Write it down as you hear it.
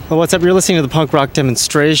Well, what's up? You're listening to the punk rock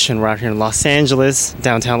demonstration. We're out here in Los Angeles,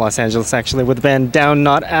 downtown Los Angeles, actually, with the band Down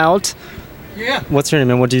Not Out. Yeah. What's your name,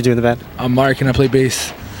 and what do you do in the band? I'm Mark, and I play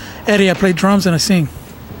bass. Eddie, I play drums and I sing.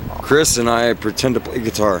 Chris, and I pretend to play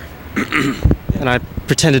guitar. And I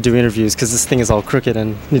pretend to do interviews because this thing is all crooked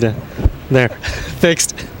and need to... There.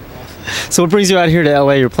 Fixed. So what brings you out here to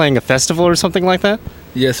LA? You're playing a festival or something like that?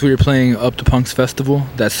 Yes, we were playing Up to Punks Festival.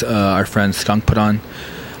 That's our friend Skunk put on.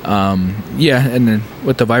 Yeah, and then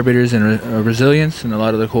with the Vibrators and Resilience and a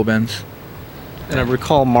lot of the cool bands. And I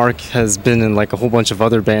recall Mark has been in like a whole bunch of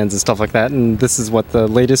other bands and stuff like that, and this is what, the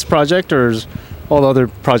latest project, or is all the other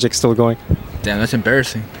projects still going? Damn, that's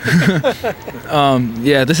embarrassing.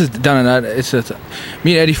 Yeah, this is Down and Out. It's just,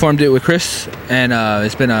 me and Eddie formed it with Chris, and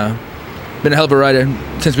it's been a hell of a ride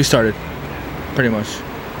since we started, pretty much.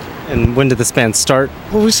 And when did this band start?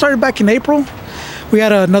 Well, we started back in April. We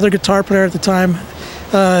had another guitar player at the time.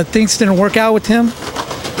 Things didn't work out with him,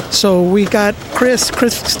 so we got Chris.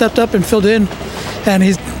 Chris stepped up and filled in, and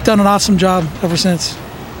he's done an awesome job ever since.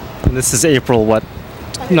 And this is April, what,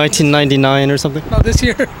 1999 or something? No, this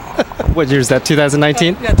year. What year is that,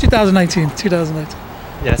 2019? Yeah, 2019.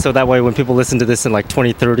 Yeah, so that way when people listen to this in like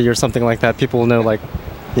 2030 or something like that, people will know, like,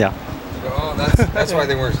 yeah. Oh, that's why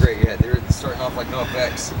they weren't great yet. They were starting off like no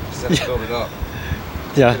effects. Just had to build it up.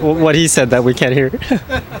 Yeah, what he said that we can't hear.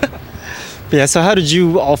 But yeah, so how did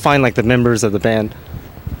you all find like the members of the band?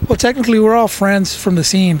 Well, technically, we're all friends from the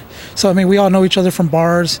scene. So, I mean, we all know each other from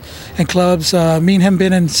bars and clubs. Me and him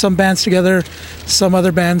been in some bands together, some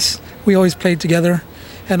other bands. We always played together.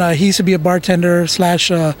 And he used to be a bartender / he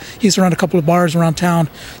used to run a couple of bars around town.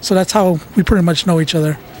 So that's how we pretty much know each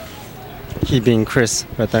other. He being Chris,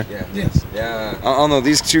 right there. Yeah. Yes. Yeah. I don't know.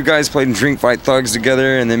 These two guys played in Drink Fight Thugs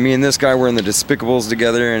together, and then me and this guy were in the Despicables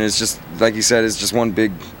together. And it's just, like you said, it's just one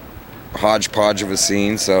big hodgepodge of a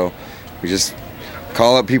scene. So we just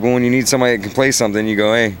call up people when you need somebody that can play something. You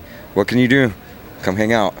go, hey, what can you do? Come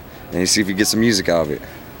hang out. And you see if you get some music out of it.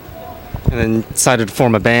 And then decided to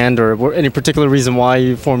form a band, or any particular reason why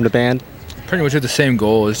you formed a band? Pretty much with the same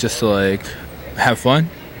goal, is just to like have fun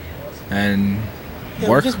and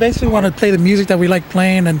work. We just basically want to play the music that we like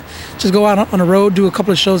playing and just go out on the road, do a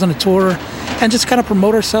couple of shows on a tour, and just kind of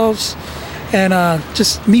promote ourselves and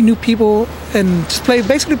just meet new people and just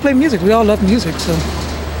basically play music. We all love music, so.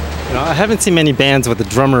 You know, I haven't seen many bands with a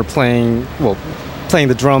drummer playing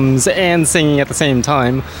the drums and singing at the same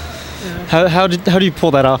time. Yeah. How do you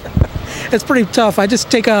pull that off? It's pretty tough. I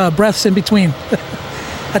just take breaths in between.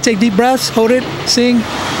 I take deep breaths, hold it, sing,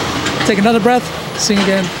 take another breath, sing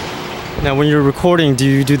again. Now, when you're recording, do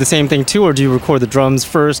you do the same thing too, or do you record the drums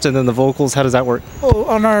first and then the vocals? How does that work? Oh,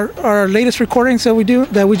 on our latest recordings that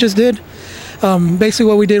we just did, basically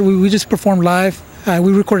what we did, we just performed live.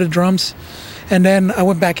 We recorded drums, and then I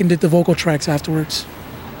went back and did the vocal tracks afterwards.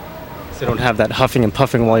 So you don't have that huffing and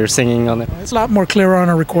puffing while you're singing on it? It's a lot more clearer on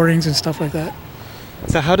our recordings and stuff like that.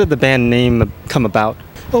 So how did the band name come about?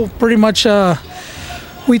 Well, pretty much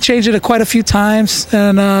we changed it quite a few times,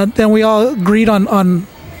 and then we all agreed on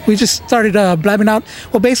we just started blabbing out.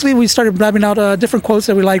 Well, basically, we started blabbing out different quotes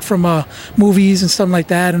that we liked from movies and stuff like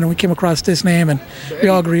that, and then we came across this name, and we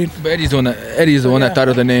all agreed. But Eddie's the one that thought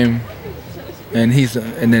of the name, and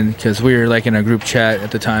then because we were like in a group chat at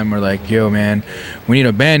the time, we're like, "Yo, man, we need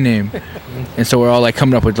a band name," and so we're all like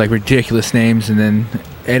coming up with like ridiculous names, and then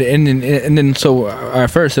so at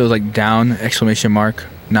first it was like Down !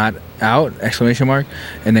 Not Out !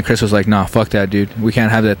 And then Chris was like, "Nah, fuck that, dude. We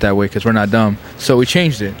can't have that way because we're not dumb." So we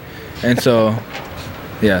changed it, and so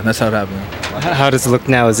yeah, that's how it happened. How does it look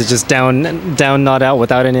now? Is it just down, not out,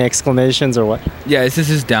 without any exclamations, or what? Yeah, this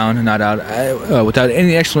is Down, not Out, without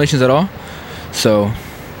any exclamations at all. So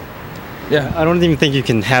yeah, I don't even think you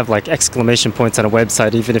can have like exclamation points on a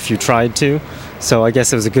website, even if you tried to. So I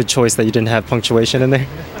guess it was a good choice that you didn't have punctuation in there.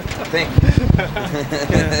 Thank you.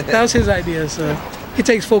 Yeah, that was his idea, so he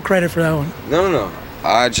takes full credit for that one. No.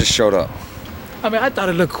 I just showed up. I mean, I thought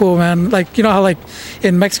it looked cool, man. Like, you know how like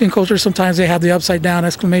in Mexican culture sometimes they have the upside down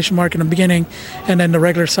exclamation mark in the beginning and then the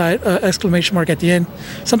regular side exclamation mark at the end,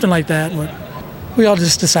 something like that. But we all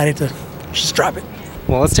just decided to just drop it.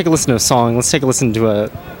 Well, let's take a listen to a song. Let's take a listen to a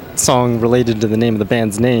song related to the name of the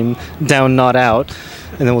band's name, Down Not Out,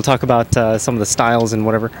 and then we'll talk about some of the styles and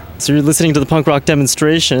whatever. So you're listening to the punk rock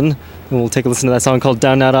demonstration, and we'll take a listen to that song called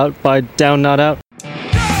Down Not Out by Down Not Out.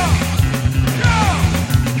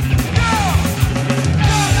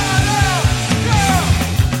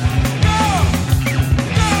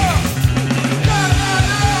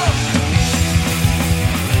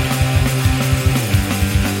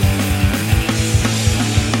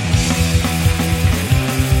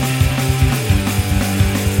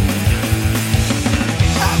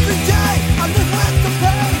 I've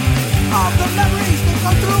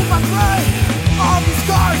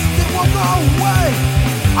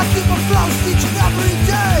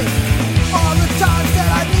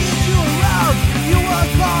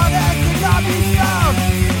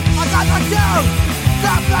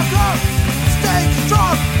back up, stayed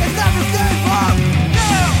strong, and never gave up.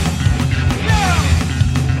 Yeah, yeah,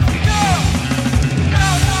 yeah. No,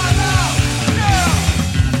 no, no, yeah,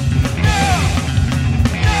 yeah,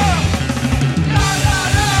 yeah. No, no,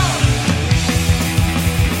 no.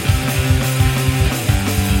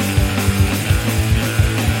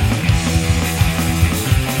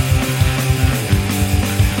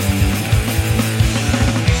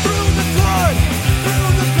 Through the good,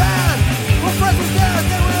 through the bad, when friends were dead,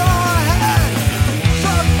 they were all I had.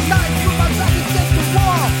 Dark nights with my back against the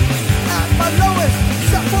wall, at my lowest,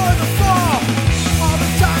 set for the fall. All the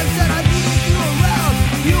times that I needed you around,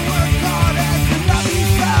 you were gone and could not be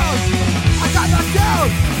found. I got knocked down,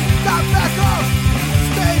 got back up,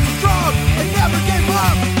 stayed strong and never gave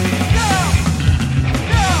up. Yeah,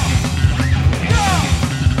 yeah, yeah, yeah,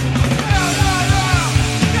 yeah,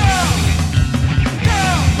 yeah, yeah,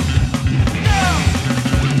 yeah,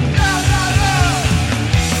 yeah, yeah.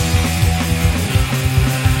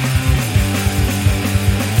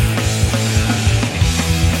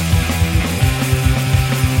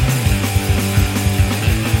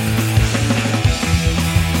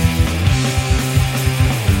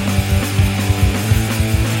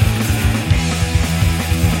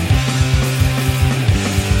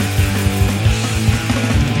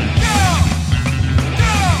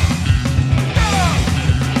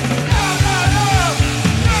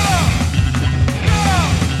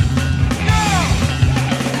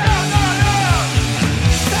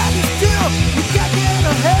 Standing still, you can't get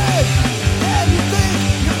ahead, and you think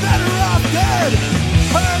you're better off dead.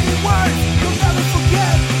 Hurting words you'll never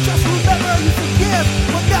forget. Just remember you forgive,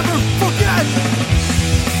 but never forget.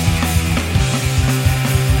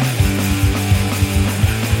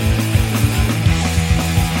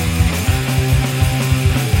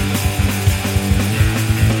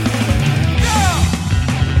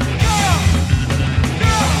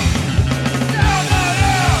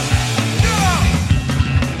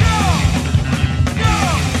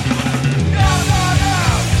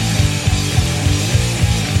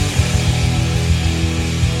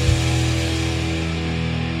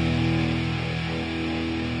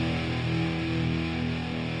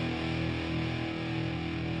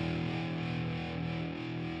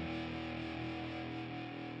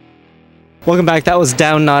 Welcome back. That was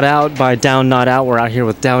Down Not Out by Down Not Out. We're out here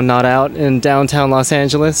with Down Not Out in downtown Los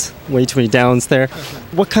Angeles. Way too many downs there.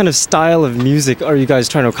 What kind of style of music are you guys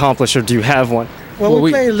trying to accomplish, or do you have one? Well, we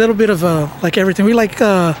play a little bit of like everything. We like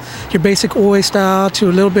your basic Oi style to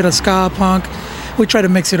a little bit of ska punk. We try to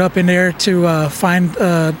mix it up in there to find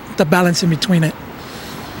the balance in between it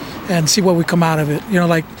and see what we come out of it. You know,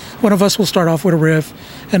 like one of us will start off with a riff,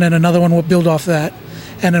 and then another one will build off that,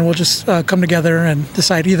 and then we'll just come together and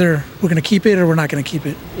decide either we're going to keep it or we're not going to keep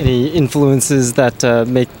it. Any influences that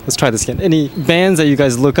let's try this again. Any bands that you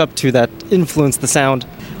guys look up to that influence the sound?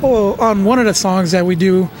 Oh, on one of the songs that we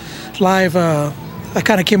do live, I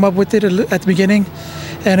kind of came up with it at the beginning,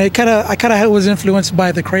 and I kind of was influenced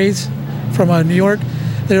by the Craze from New York.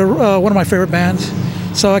 They're one of my favorite bands,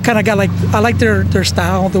 so I kind of got I like their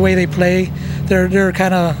style, the way they play. They're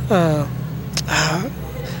kind of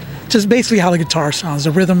just basically how the guitar sounds.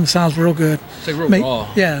 The rhythm sounds real good. It's like real raw.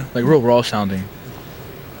 Yeah, Like real raw sounding.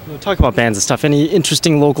 We'll talk about bands and stuff. Any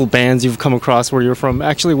interesting local bands you've come across where you're from?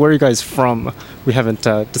 Actually, where are you guys from? We haven't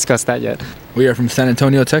discussed that yet. We are from San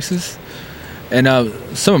Antonio, Texas. And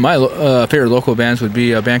some of my favorite local bands would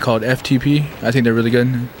be a band called FTP. I think they're really good.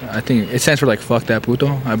 I think it stands for like Fuck That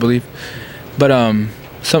Puto, I believe. But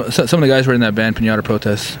some of the guys were in that band, Pinata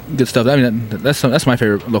Protest. Good stuff. I mean, that's my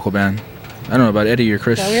favorite local band. I don't know about Eddie or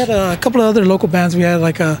Chris. Yeah, we had a couple of other local bands. We had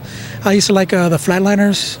I used to like the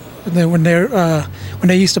Flatliners when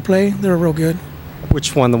they used to play. They were real good.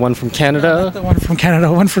 Which one? The one from Canada? Not the one from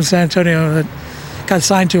Canada, one from San Antonio that got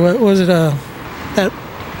signed to it. What was it? That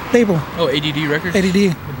label, Oh, ADD Records? ADD.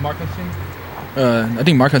 With Mark Hansini? I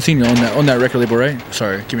think Mark Hansini owned that record label, right?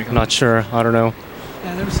 Sorry, give me a I'm not sure. I don't know.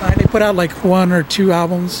 Yeah, they were signed. They put out like 1 or 2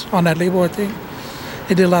 albums on that label, I think.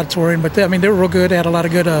 They did a lot of touring, but they were real good. They had a lot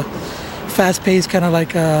of good fast-paced, kind of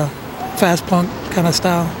like fast punk kind of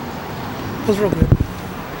style. It was real good.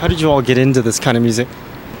 How did you all get into this kind of music?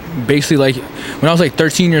 Basically, like when I was like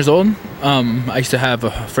 13 years old, I used to have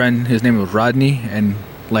a friend. His name was Rodney, and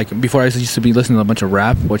like before I used to be listening to a bunch of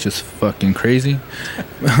rap, which is fucking crazy.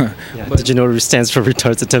 Yeah. Did you know it stands for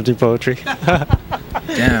Retards Attempting Poetry?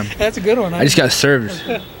 Damn. That's a good one. I just got served.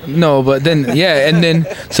 No, but then yeah, and then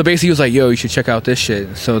so basically he was like, "Yo, you should check out this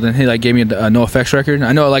shit." So then he like gave me a No Effects record.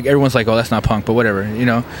 I know like everyone's like, "Oh, that's not punk," but whatever, you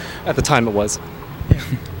know. At the time it was.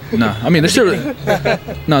 No, I mean they're still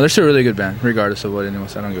they're still a really good band, regardless of what anyone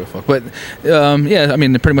says. I don't give a fuck. But yeah, I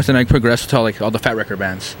mean pretty much then I progressed to like all the Fat Wrecker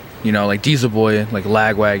bands, you know, like Diesel Boy, like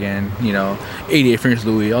Lagwagon, you know, 88 Fingers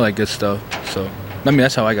Louie, all that good stuff. So I mean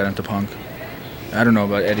that's how I got into punk. I don't know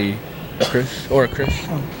about Eddie, Chris.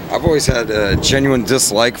 I've always had a genuine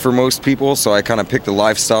dislike for most people, so I kind of picked the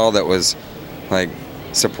lifestyle that was like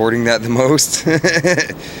supporting that the most.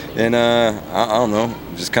 And I don't know,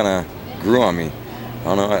 just kind of grew on me. I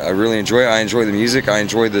don't know, I really enjoy it. I enjoy the music, I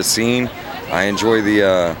enjoy the scene, I enjoy the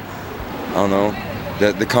I don't know,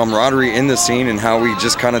 the camaraderie in the scene, and how we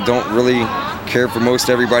just kind of don't really care for most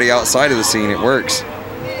everybody outside of the scene. It works.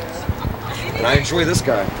 And I enjoy this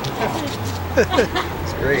guy.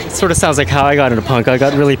 It's great. It sort of sounds like how I got into punk. I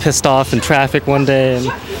got really pissed off in traffic one day, and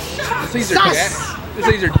These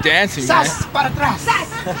are dancing, man.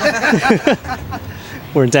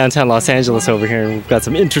 we're in downtown Los Angeles over here, and we've got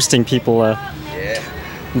some interesting people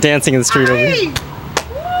dancing in the street over here.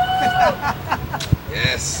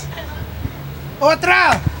 Yes.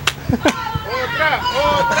 Otra!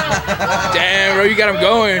 Damn, bro, you got him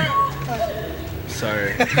going.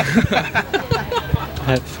 Sorry.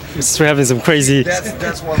 We're having some crazy.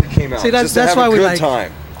 That's why we came out. See, just to that's have why a we good like-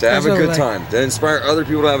 time. To have that's a what we good like. time. To inspire other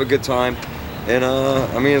people to have a good time. And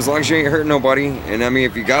I mean, as long as you ain't hurting nobody, and I mean,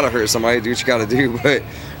 if you gotta hurt somebody, do what you gotta do. But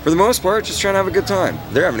for the most part, just trying to have a good time.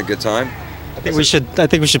 They're having a good time. I think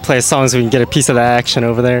we should play a song so we can get a piece of the action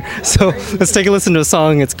over there. So let's take a listen to a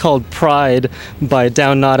song. It's called "Pride" by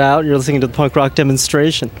Down Not Out. You're listening to the Punk Rock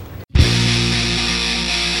Demonstration.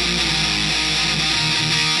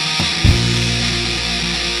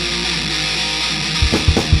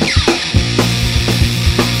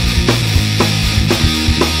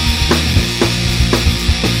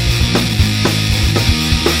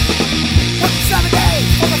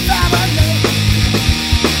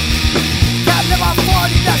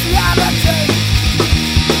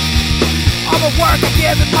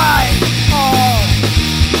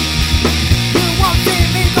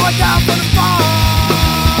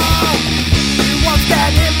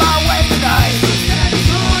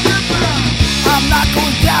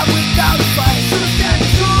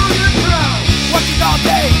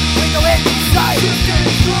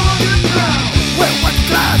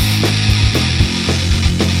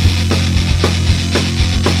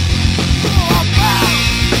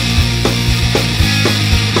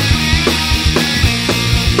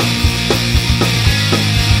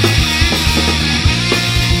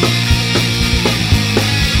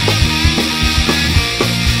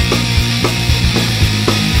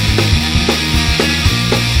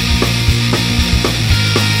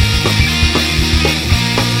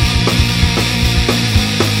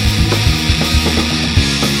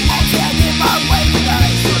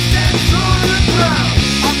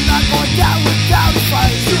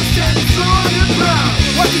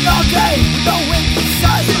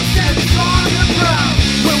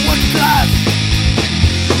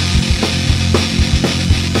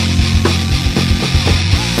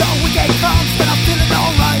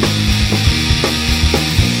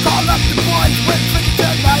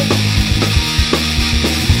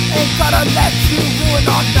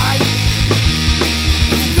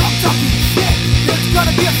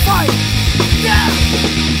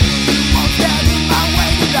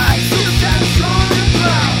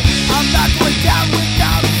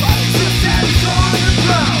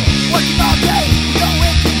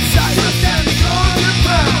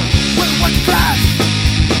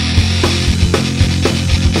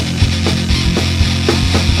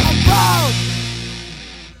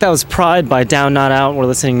 That was Pride by Down Not Out. We're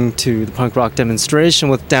listening to the Punk Rock Demonstration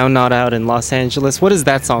with Down Not Out in Los Angeles. What is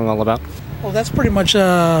that song all about? Well, that's pretty much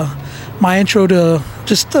my intro to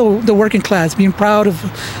just the working class, being proud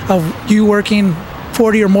of you working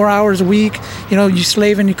 40 or more hours a week. You know, you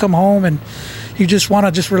slaving, you come home, and you just want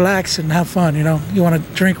to just relax and have fun, you know. You want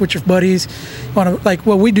to drink with your buddies. You want to, like,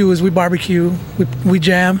 what we do is we barbecue, we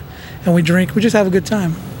jam, and we drink. We just have a good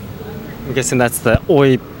time. I'm guessing that's the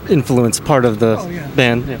Oi influence part of the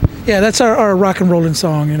band. Yeah, that's our rock and rolling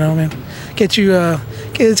song, you know, man. Get you,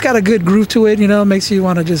 it's got a good groove to it, you know, makes you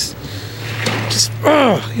want to just,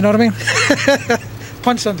 you know what I mean?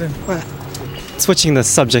 Punch something. Switching the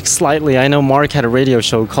subject slightly, I know Mark had a radio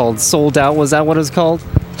show called Sold Out. Was that what it was called?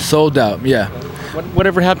 Sold Out, yeah.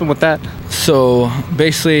 Whatever happened with that? So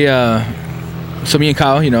basically, so me and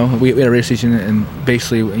Kyle, you know, we had a radio station, and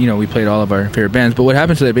basically, you know, we played all of our favorite bands. But what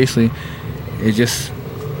happened to that, basically, it just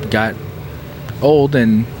got old,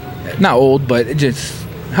 and not old, but it just,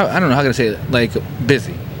 I don't know how can I say it, like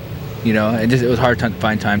busy. You know, it was hard to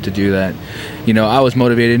find time to do that. You know, I was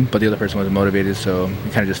motivated, but the other person wasn't motivated, so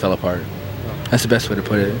it kind of just fell apart. That's the best way to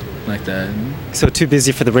put it, like that. So too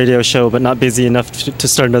busy for the radio show, but not busy enough to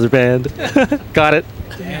start another band. Got it.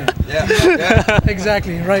 Yeah.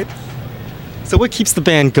 Exactly, right. So what keeps the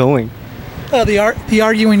band going? The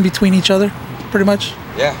arguing between each other, pretty much.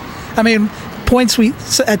 Yeah. I mean,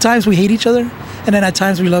 at times we hate each other, and then at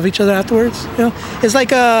times we love each other afterwards. You know, it's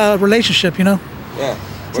like a relationship. You know. Yeah.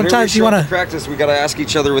 Sometimes you want to practice. We gotta ask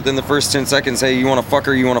each other within the first 10 seconds. Hey, you want to fuck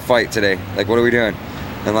or you want to fight today? Like, what are we doing?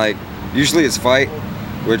 And like, usually it's fight,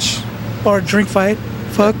 which. Or drink fight,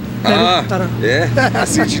 fuck. Maybe. I don't know. Yeah. I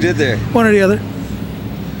see what you did there. One or the other.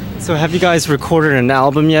 So have you guys recorded an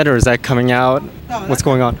album yet, or is that coming out? What's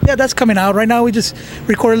going on? Yeah, that's coming out right now. We just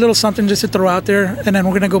recorded a little something just to throw out there, and then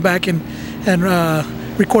we're gonna go back and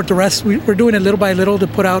record the rest. We're doing it little by little to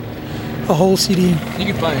put out a whole CD.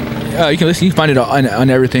 You can find you can find it on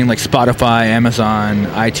everything like Spotify, Amazon,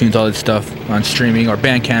 iTunes, all that stuff on streaming or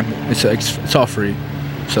Bandcamp. It's all free.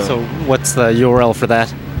 So what's the URL for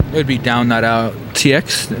that? It would be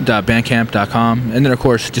downnotouttx.bandcamp.com, and then of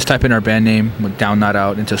course just type in our band name with Down Not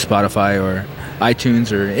Out into Spotify or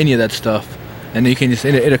iTunes or any of that stuff, and then you can just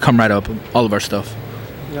it'll come right up, all of our stuff.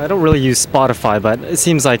 I don't really use Spotify, but it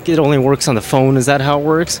seems like it only works on the phone. Is that how it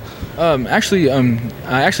works? I actually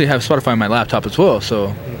have Spotify on my laptop as well,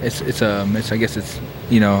 so it's I guess it's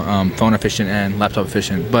phone efficient and laptop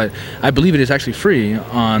efficient, but I believe it is actually free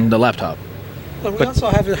on the laptop.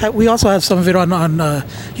 But we also have some of it on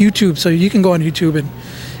YouTube, so you can go on YouTube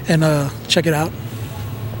and check it out.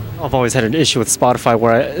 I've always had an issue with Spotify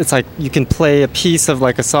where it's like you can play a piece of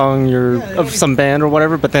like a song of some band or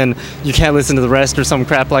whatever, but then you can't listen to the rest or some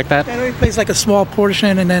crap like that. And it plays like a small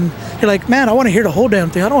portion, and then you're like, man, I want to hear the whole damn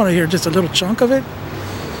thing. I don't want to hear just a little chunk of it.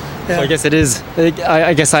 Yeah. So I guess it is.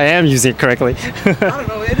 I guess I am using it correctly. I don't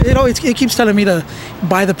know. It keeps telling me to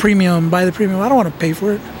buy the premium. I don't want to pay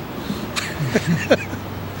for it.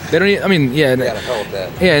 They don't. I mean, yeah. You gotta help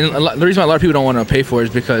that. Yeah, and the reason why a lot of people don't want to pay for it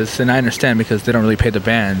is because, and I understand, because they don't really pay the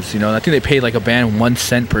bands. I think they pay like a band 1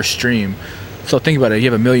 cent per stream. So think about it.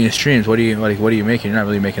 You have 1 million streams. What are you making? You're not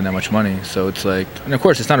really making that much money. So it's like, and of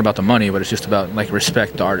course, it's not about the money, but it's just about like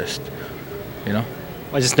respect the artist. I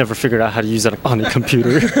just never figured out how to use it on a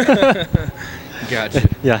computer. Gotcha.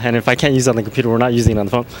 Yeah, and if I can't use it on the computer, we're not using it on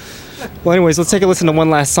the phone. Well, anyways, let's take a listen to one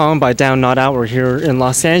last song by Down Not Out. We're here in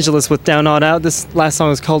Los Angeles with Down Not Out. This last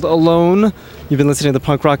song is called Alone. You've been listening to the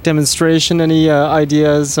punk rock demonstration. Any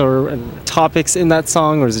ideas or topics in that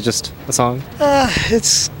song, or is it just a song?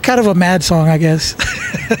 It's kind of a mad song, I guess.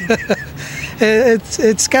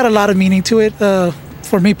 It's got a lot of meaning to it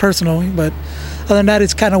for me personally, but other than that,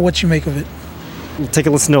 it's kind of what you make of it. We'll take a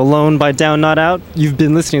listen to Alone by Down Not Out. You've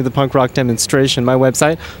been listening to the punk rock demonstration. My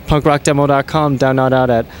website, punkrockdemo.com. Down Not Out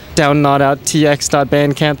at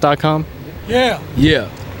downnotouttx.bandcamp.com. Yeah.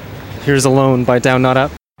 Here's Alone by Down Not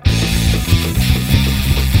Out.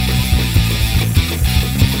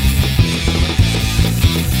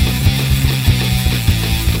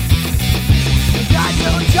 Got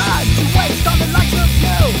no time to waste on the likes of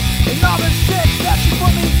you and all the shit that you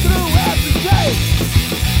put me through every day.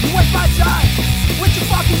 You waste my time with your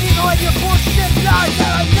fucking ego and your bullshit lies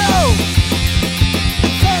that I know.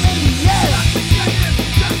 And in the end,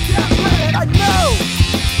 and I know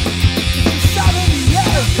it's a shot in the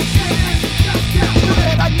air.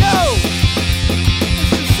 And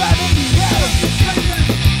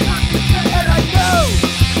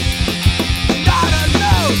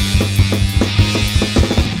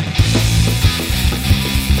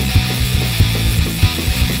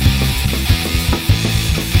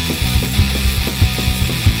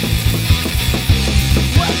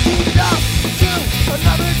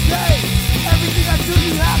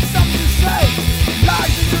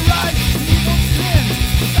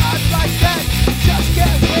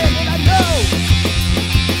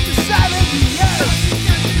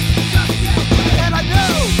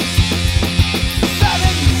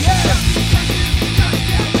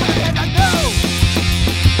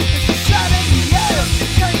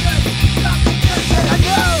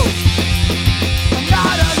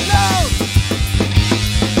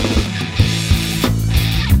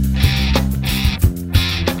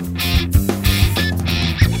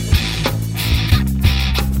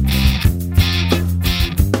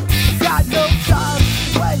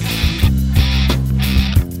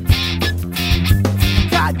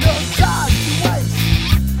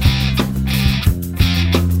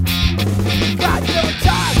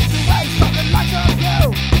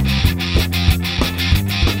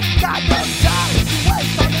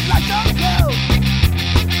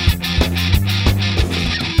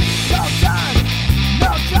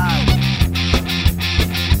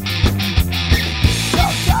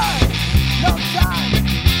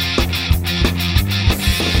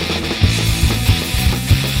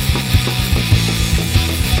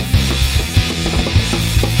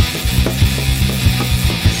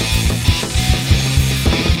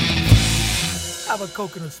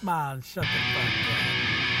coconut smile and shut the fuck up.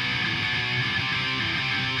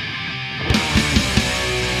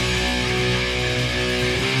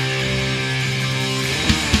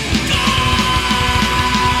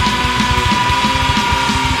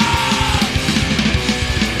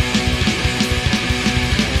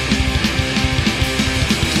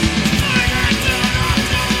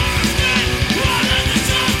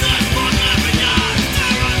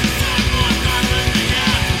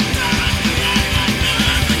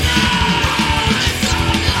 It's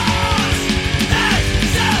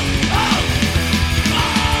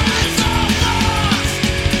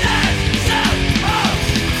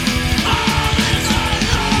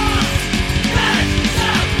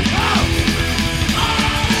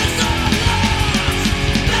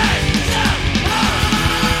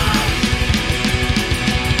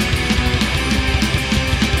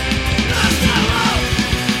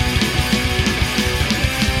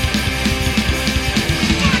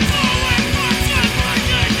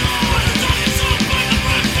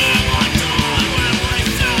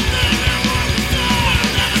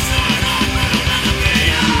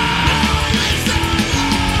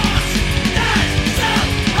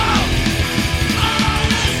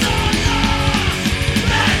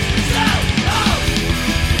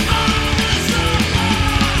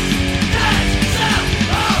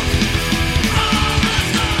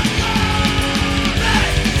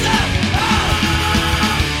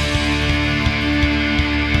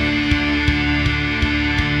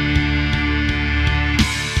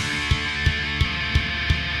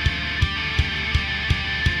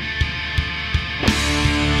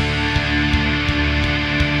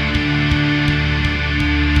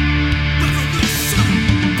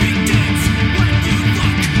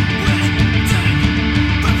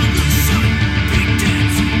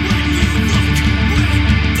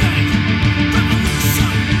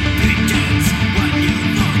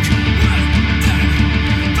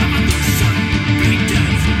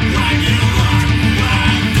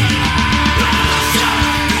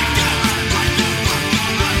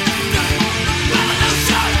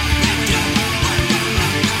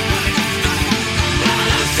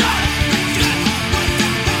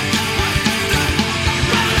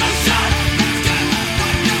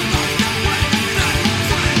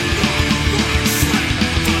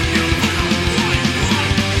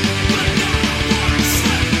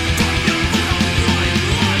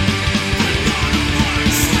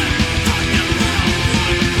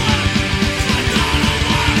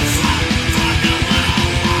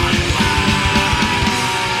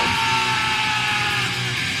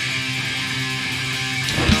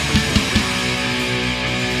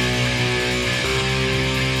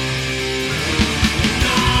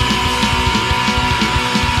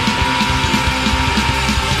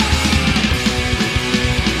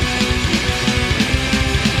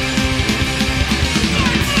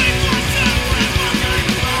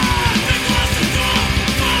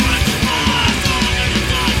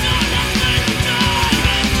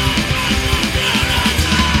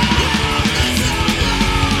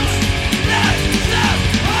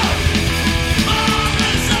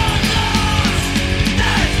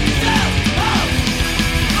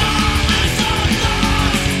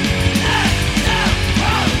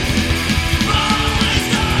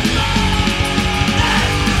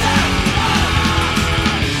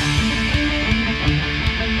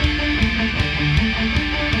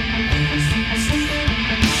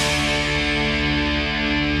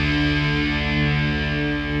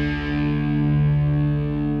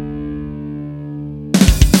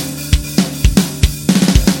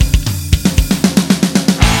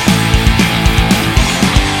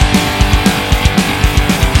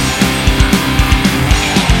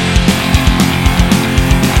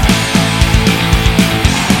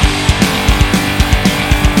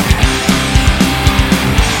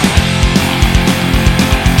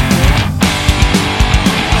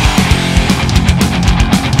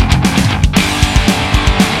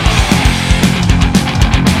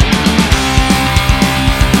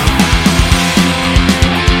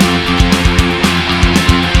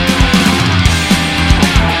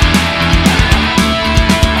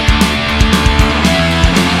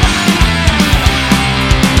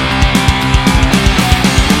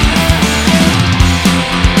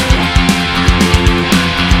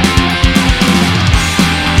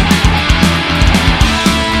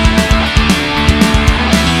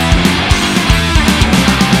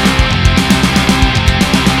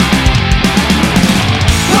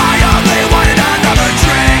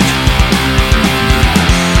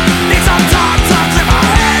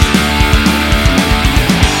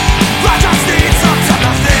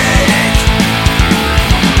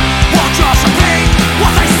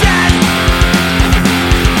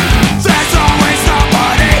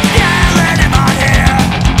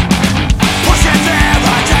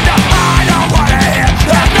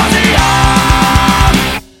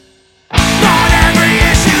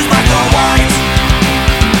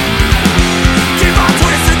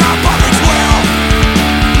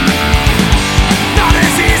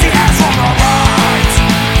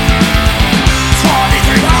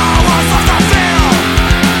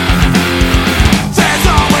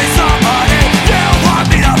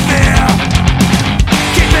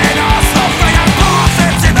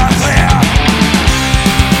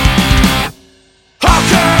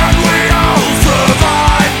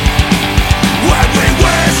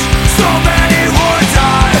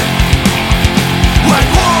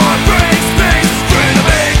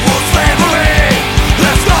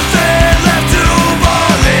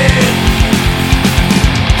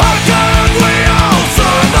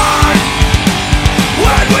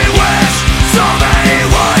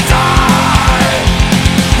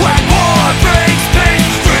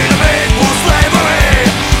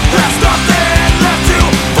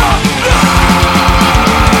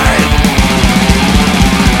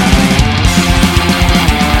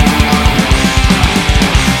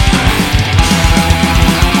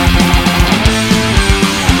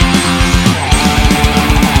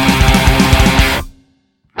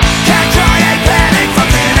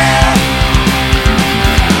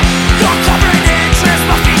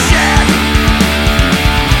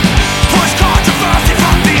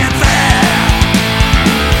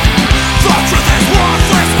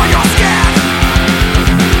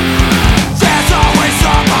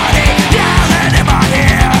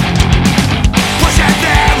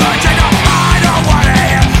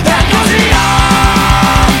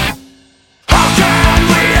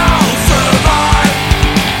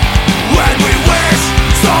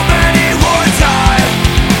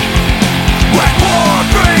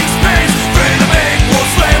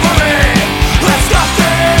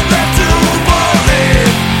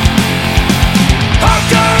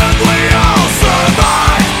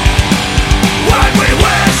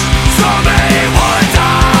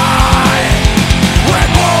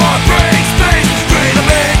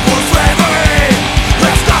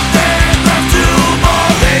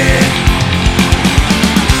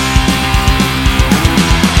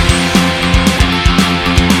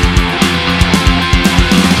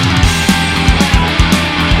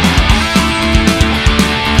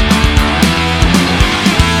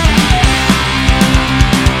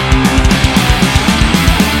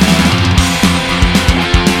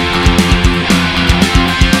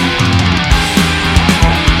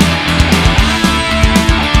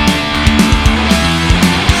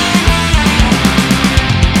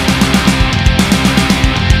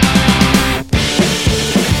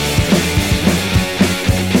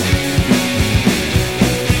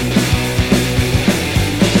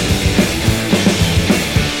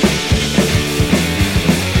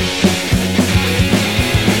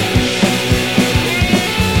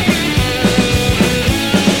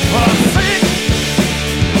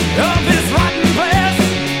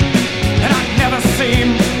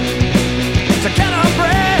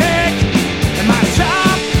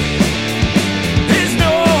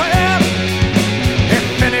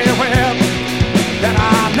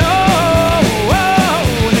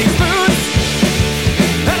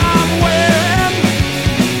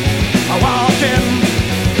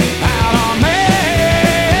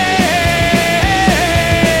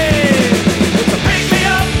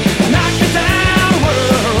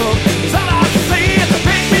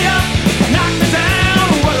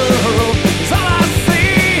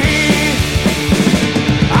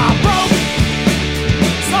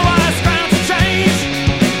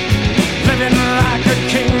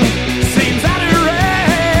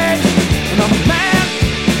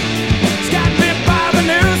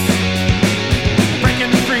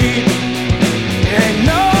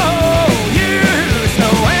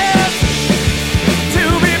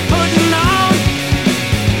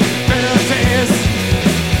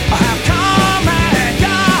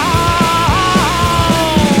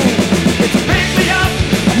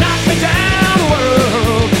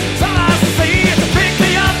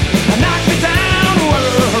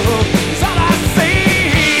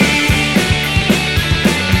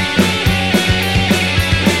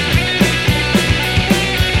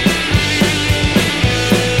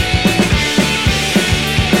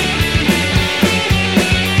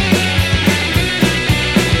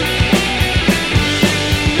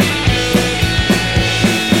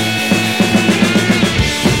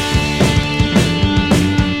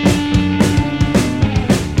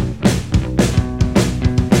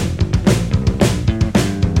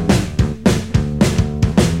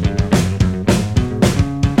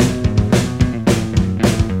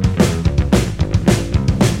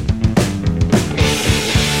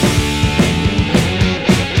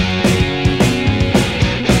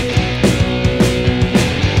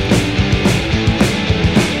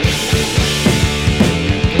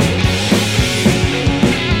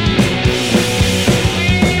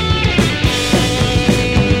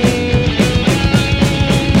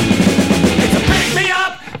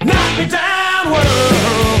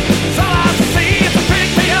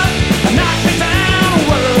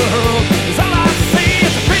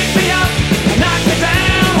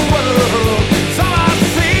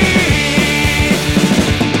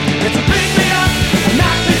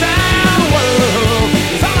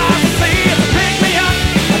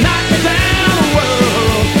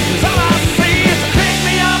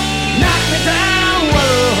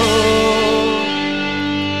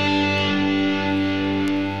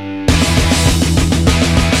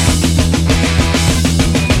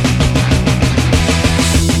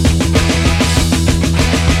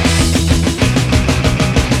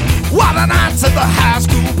friends at the high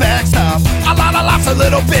school backstop. A lot of laughs, a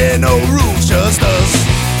little bit, no rules, just us.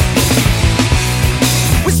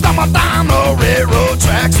 We stumble down the railroad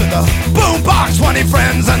tracks with a boombox, 20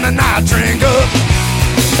 friends and a night drink up.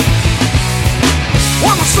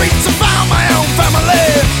 On the streets I found my own family,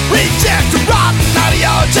 rejected rotten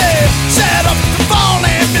ideology, set up to fall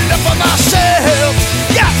and be left on myself.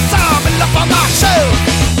 Yes, I'll be left on myself.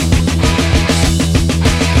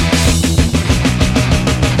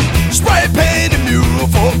 Spray painted mural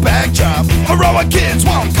for backdrop, heroic kids,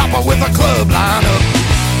 one copper with a club lineup.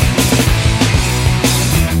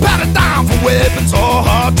 Patted down for weapons or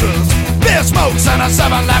hard drugs, beer smokes and a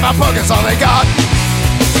 7-Eleven book is all they got.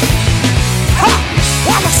 Ha!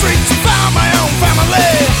 On the streets I found my own family,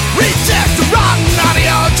 rejected rotten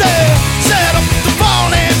ideology, set up to fall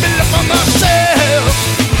and be left on the shelf.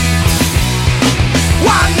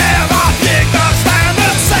 Why never dig the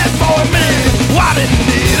standards set for me? Why didn't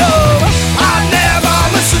need them? I never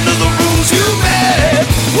listened to the rules you made.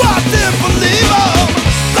 Why didn't believe them?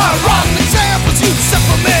 The rotten examples you set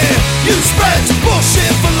for me. You spread your bullshit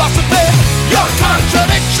philosophy. Your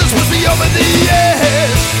contradictions push me over the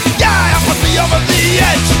edge. Yeah, put me over the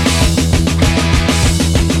edge.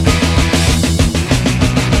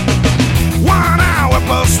 One hour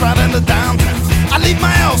bus right into downtown. I leave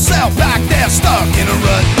my old self back there stuck in a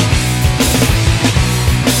rut.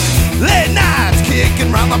 Late nights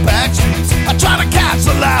kicking round the back streets. I try to catch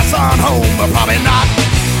the last on home, but probably not.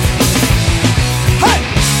 Hey,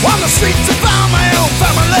 on the streets I found my own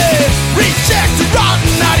family, rejected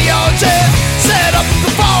rotten ideology, set up to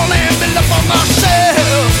fall and be left on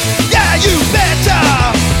myself. Yeah, you betcha.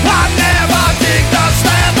 I never dig the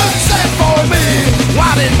standards set for me. Why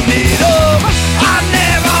didn't need them? I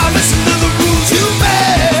never listened to the rules you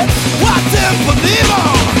made. Why didn't believe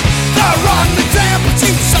them? The rotten examples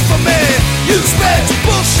you set for me. You spread your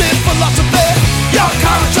bullshit philosophy. Your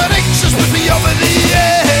contradictions put me over the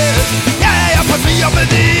edge. Yeah, you put me over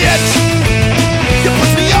the edge. You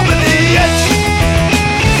put me over the edge.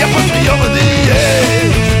 You put me over the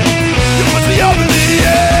edge. You put me over the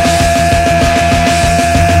edge.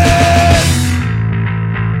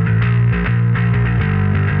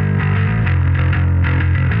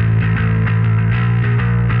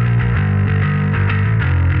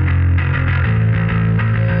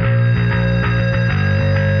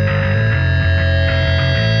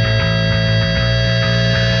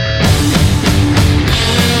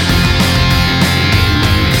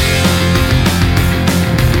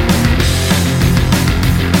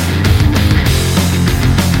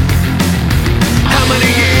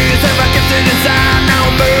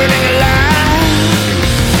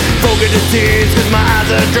 Tears cause my eyes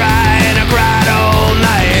are dry and I cried all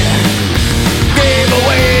night. Gave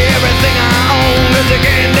away everything I own cause I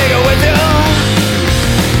can't take it with you.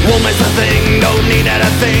 Won't miss a thing, don't need that a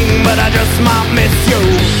thing, but I just might miss you.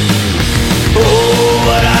 Oh,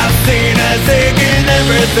 what I've seen has taken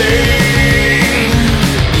everything.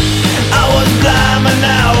 I was blind but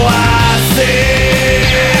now I see.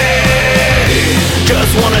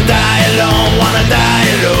 Just wanna die alone, wanna die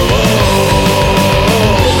alone.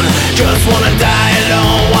 Just wanna die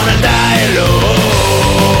alone, wanna die alone.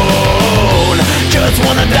 Just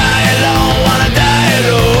wanna die alone, wanna die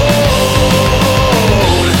alone.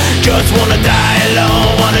 Just wanna die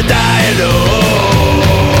alone, wanna die alone.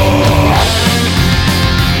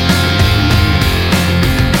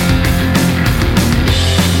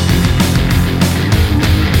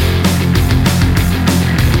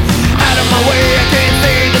 Out of my way, I can't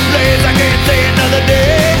stay in the place, I can't stay another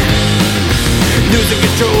day. Losing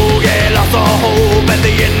control, yeah, lost all hope at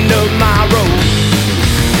the end of my road.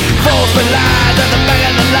 False lies at the back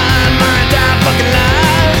of the line, my entire fucking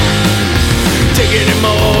life. Taking it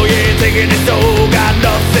more, yeah, taking it so, got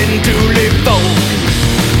nothing to live for.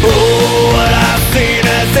 Oh, what I've seen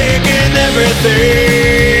has taken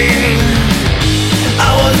everything. I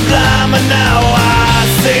was blind, but now I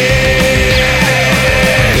see.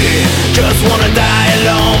 Just wanna die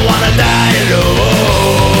alone, wanna die alone.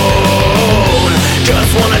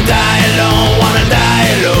 Just wanna die alone, wanna die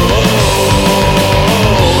alone.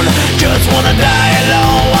 Just wanna die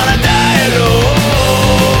alone, wanna die alone.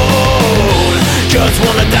 Just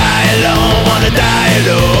wanna die alone, wanna die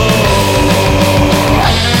alone.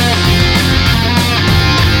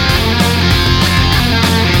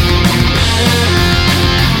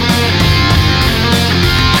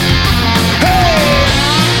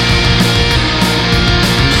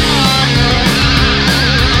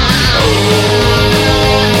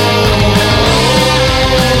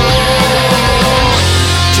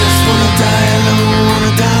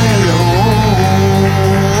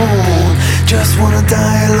 Just wanna wanna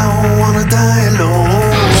die alone, wanna die alone.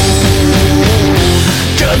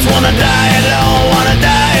 Just wanna die alone, wanna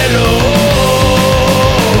die alone.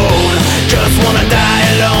 Just wanna die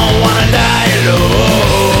alone, wanna die alone.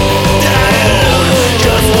 Die alone.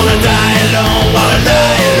 Just wanna die alone, wanna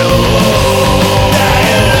die alone. Die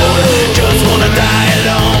alone. Just wanna die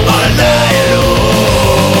alone, wanna die alone.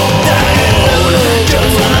 Die alone.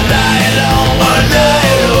 Just wanna die alone, wanna die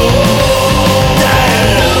alone. Die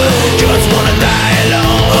alone. Just wanna die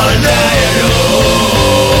alone, wanna die alone.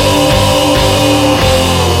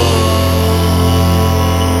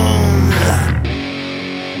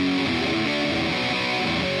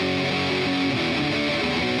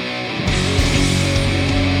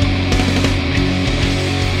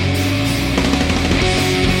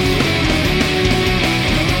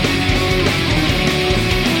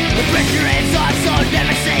 The pressure is on, so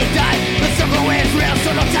never say die. The struggle is real,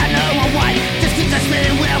 so no time, no one why. Just keep that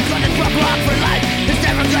spinning wheel, gonna drop rock for life. It's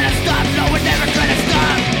never gonna stop, no, we're never gonna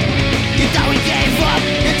stop. You thought we gave up,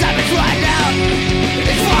 your time is right now.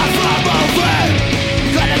 It's far from over.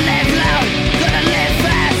 Gonna live loud, gonna live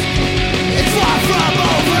fast. It's far from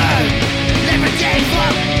over. Never gave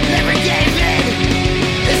up, never gave in.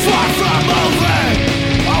 It's far from over.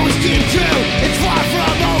 Always keep true, it's far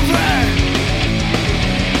from over.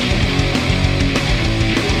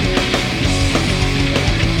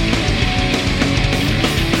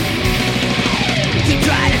 Keep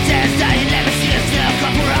trying to tear us down, you never see us still.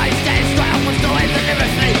 Compromise, stand strong, was no end to never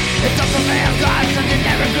sleep. It's up to fail, God, so you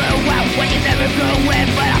never grew well. When you never grew in,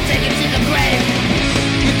 but I'll take it to the grave.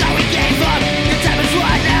 You thought we gave up, your time is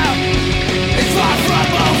right now. It's far from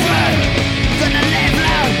over. Gonna live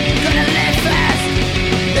loud, gonna live fast.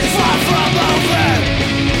 It's far from over.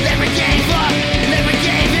 Never gave up, never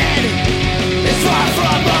gave in. It's far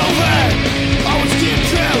from over. Always keep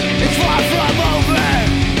true, it's far from over.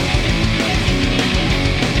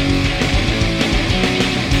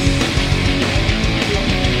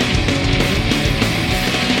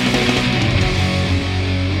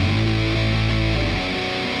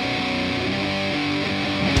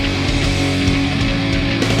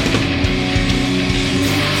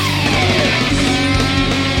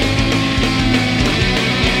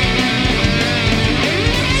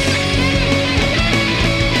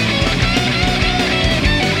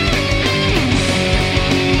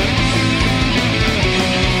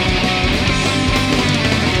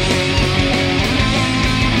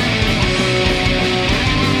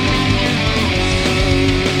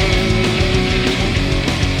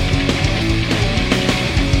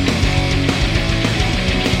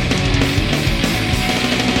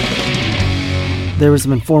 There was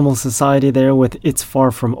some Informal Society there with It's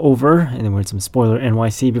Far From Over, and then we had some Spoiler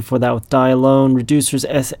NYC before that with Die Alone. Reducers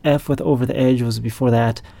SF with Over the Edge was before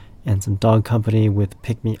that, and some Dog Company with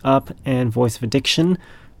Pick Me Up, and Voice of Addiction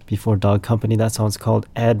before Dog Company. That song's called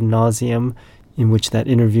Ad Nauseum, in which that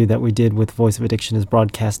interview that we did with Voice of Addiction is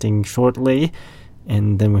broadcasting shortly.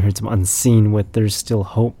 And then we heard some Unseen with There's Still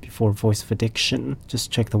Hope before Voice of Addiction.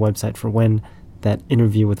 Just check the website for when that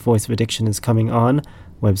interview with Voice of Addiction is coming on.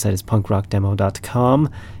 Website is punkrockdemo.com.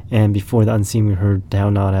 And before the Unseen, we heard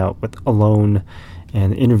Down Not Out with Alone,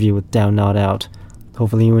 and the interview with Down Not Out.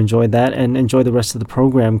 Hopefully you enjoyed that, and enjoy the rest of the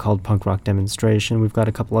program called Punk Rock Demonstration. We've got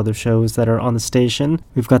a couple other shows that are on the station.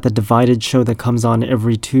 We've got the Divided show that comes on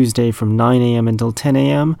every Tuesday from 9 a.m. until 10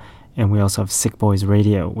 a.m. And we also have Sick Boys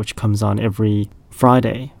Radio, which comes on every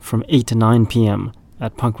Friday from 8 to 9 p.m.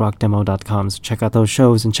 at punkrockdemo.com. So check out those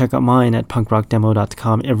shows, and check out mine at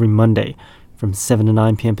punkrockdemo.com every Monday from 7 to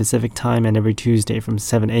 9 p.m. Pacific Time, and every Tuesday from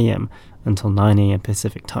 7 a.m. until 9 a.m.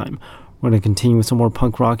 Pacific Time. We're going to continue with some more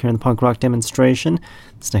punk rock here in the Punk Rock Demonstration.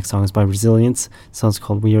 This next song is by Resilience. The song's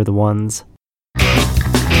called We Are the Ones.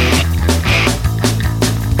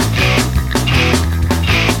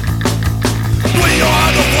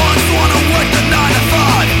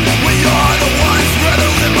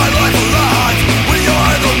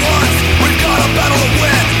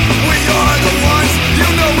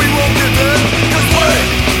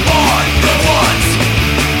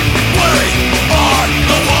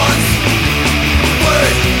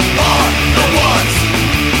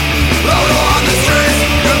 Out on the streets,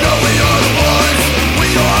 you know we are the ones.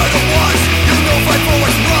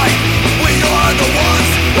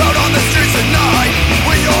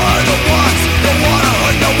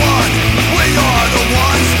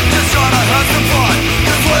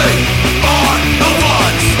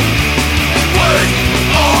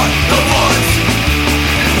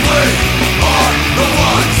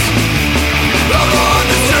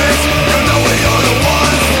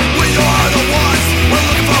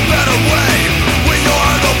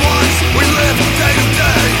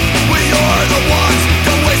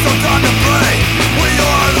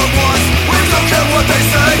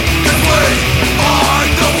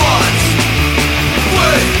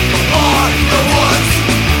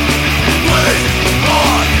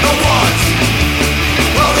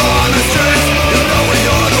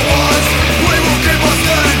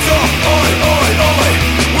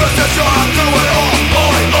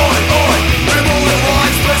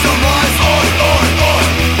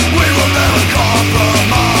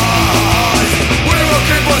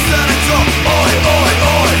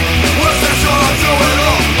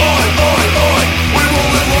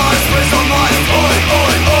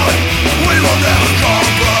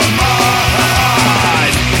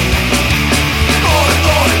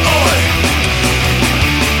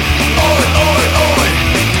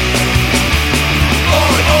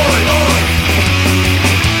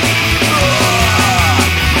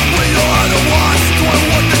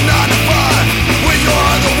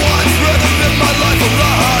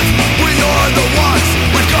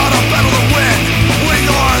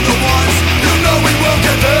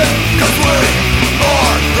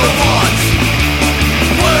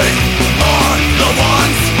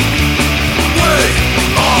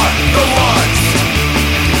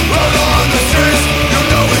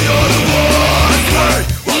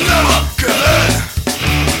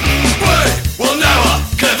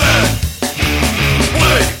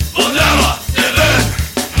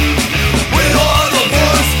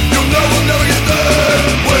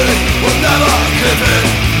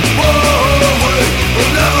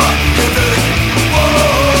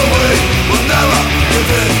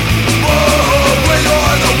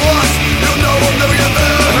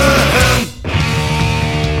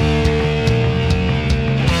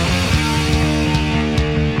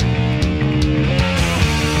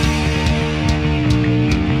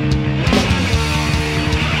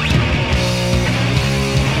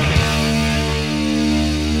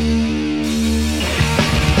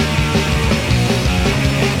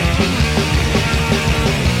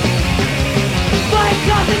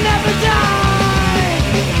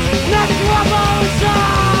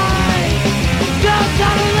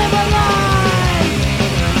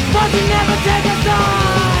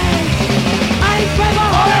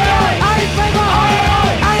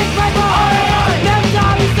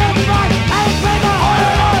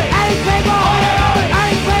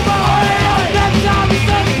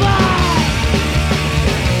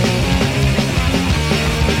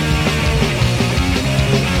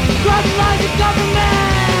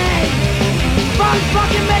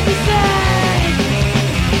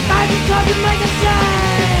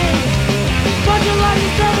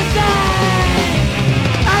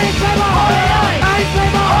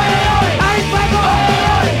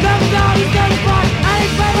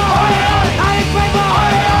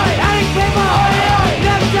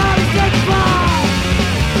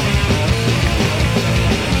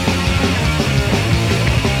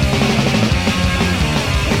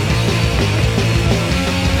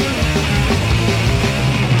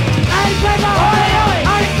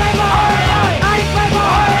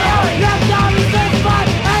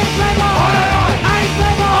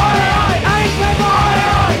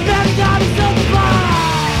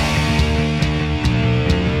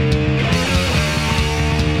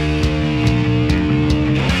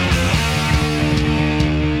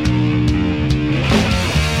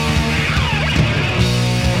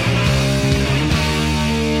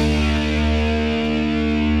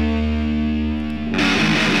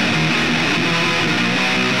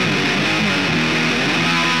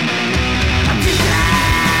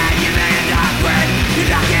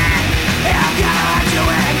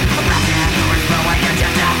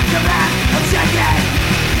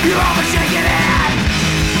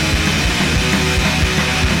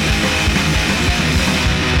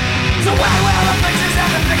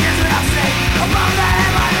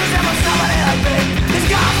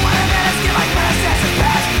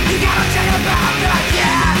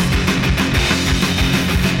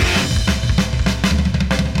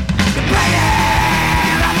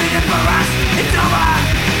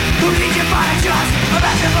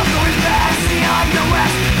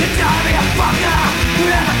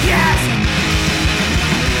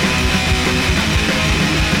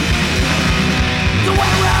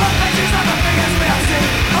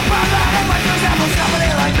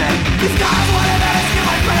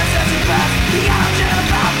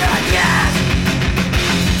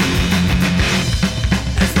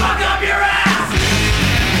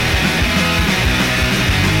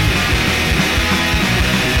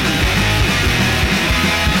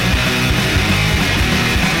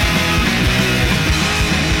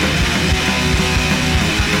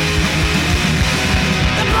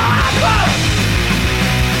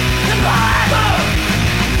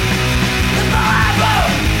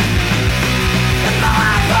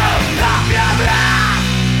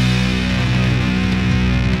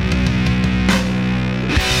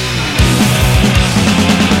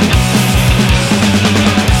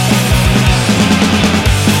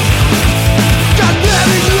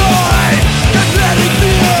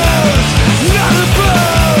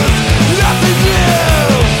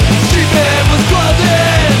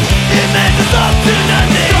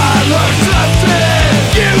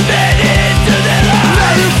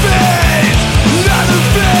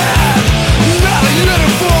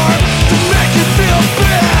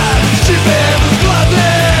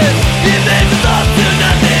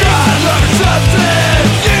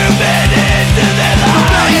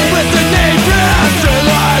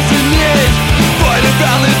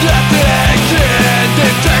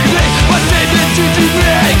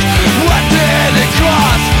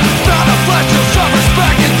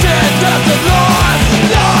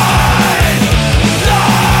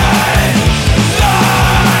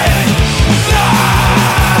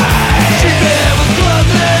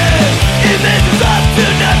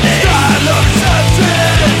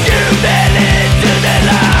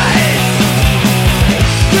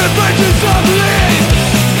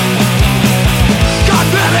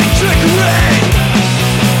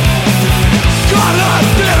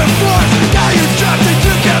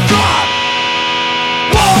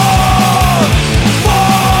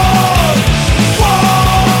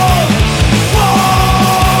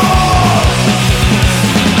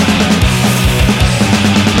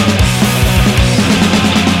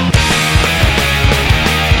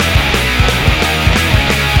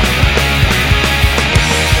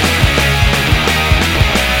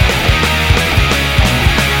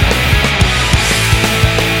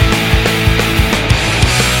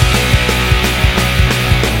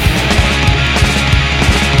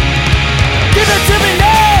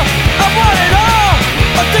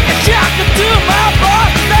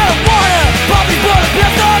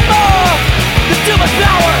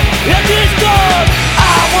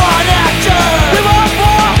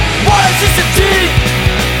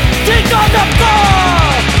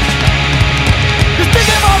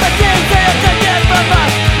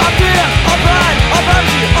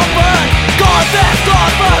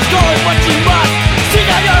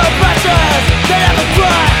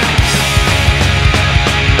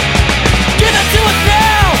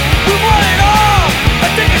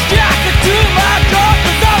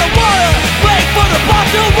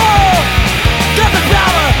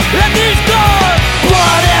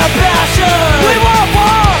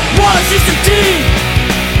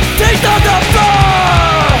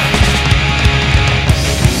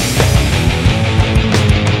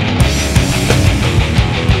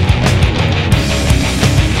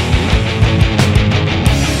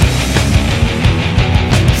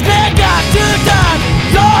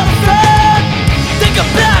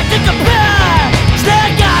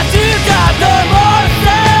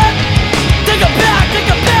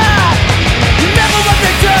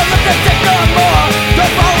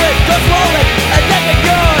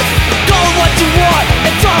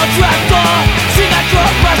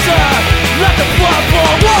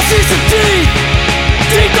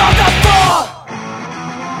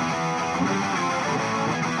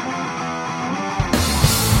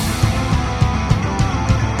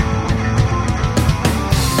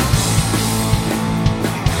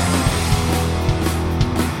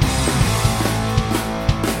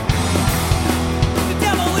 The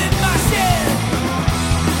devil in my skin.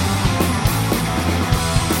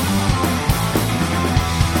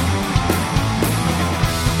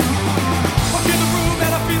 Walk in the room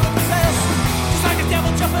and I feel possessed, just like a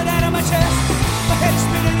devil jumping out of my chest. My head is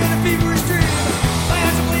spinning in a feverish dream. My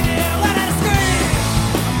eyes are bleeding and I let out a scream.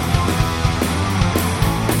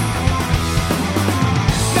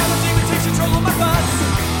 Now the demon takes control of my thoughts.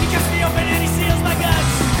 He cuts me open and he seals my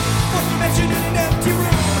guts. Fourth dimension in an empty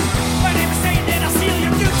room. My name is Satan and I'll seal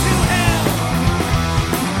your due to hell.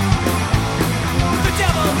 The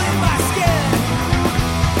devil in my skin.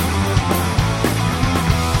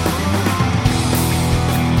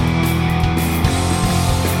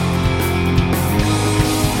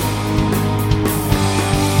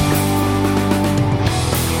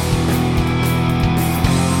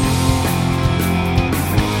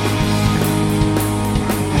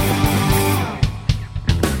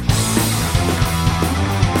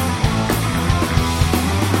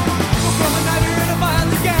 From a nightmare and a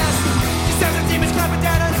violent gas, these sounds of demons clapping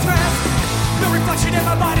down on his rest. No reflection in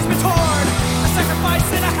my body's been torn. A sacrifice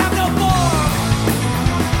and I have no form.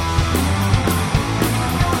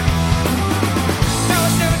 Now I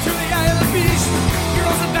stare into the eye of the beast. He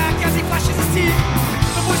rolls it back as he flashes his teeth.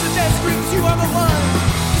 The voice of death screams, "You are the one."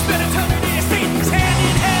 You spend eternity as Satan's hand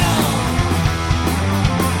in hell.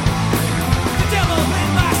 The devil in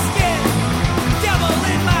my skin. Devil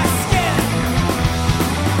in my skin.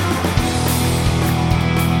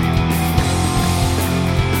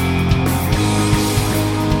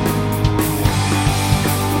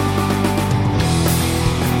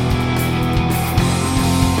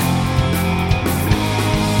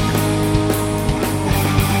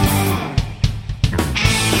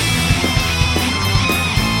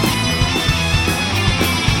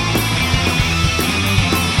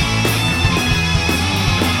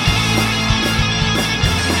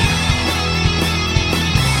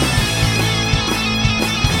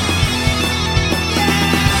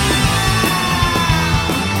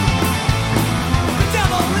 The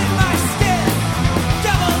devil in my skin.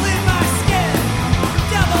 Devil in my skin.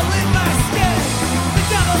 Devil in my skin. The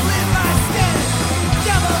devil in my skin.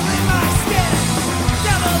 Devil in my skin.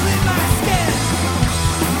 Devil in my skin.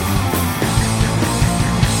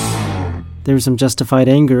 There was some Justified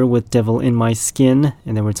Anger with Devil in My Skin,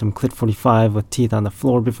 and there were some Clit 45 with Teeth on the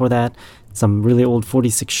Floor before that, some really old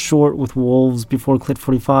 46 Short with Wolves before Clit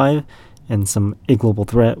 45, and some A Global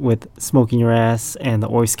Threat with Smoking Your Ass, and the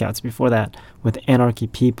Oi Scouts before that with Anarchy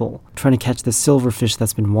People. Trying to catch the silverfish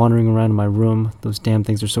that's been wandering around in my room. Those damn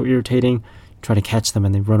things are so irritating. Try to catch them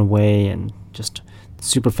and they run away, and just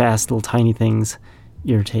super fast little tiny things.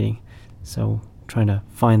 Irritating. So trying to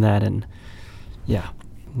find that, and yeah,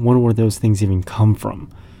 wonder where those things even come from.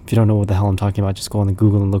 If you don't know what the hell I'm talking about, just go on the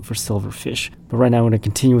Google and look for silverfish. But right now I'm going to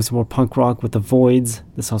continue with some more punk rock with the Voids.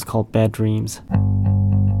 This song's called Bad Dreams.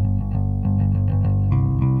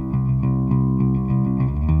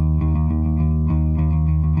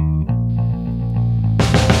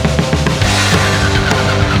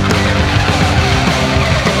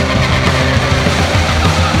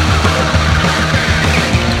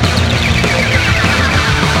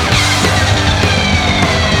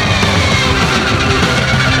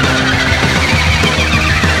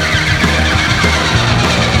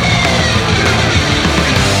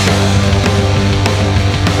 The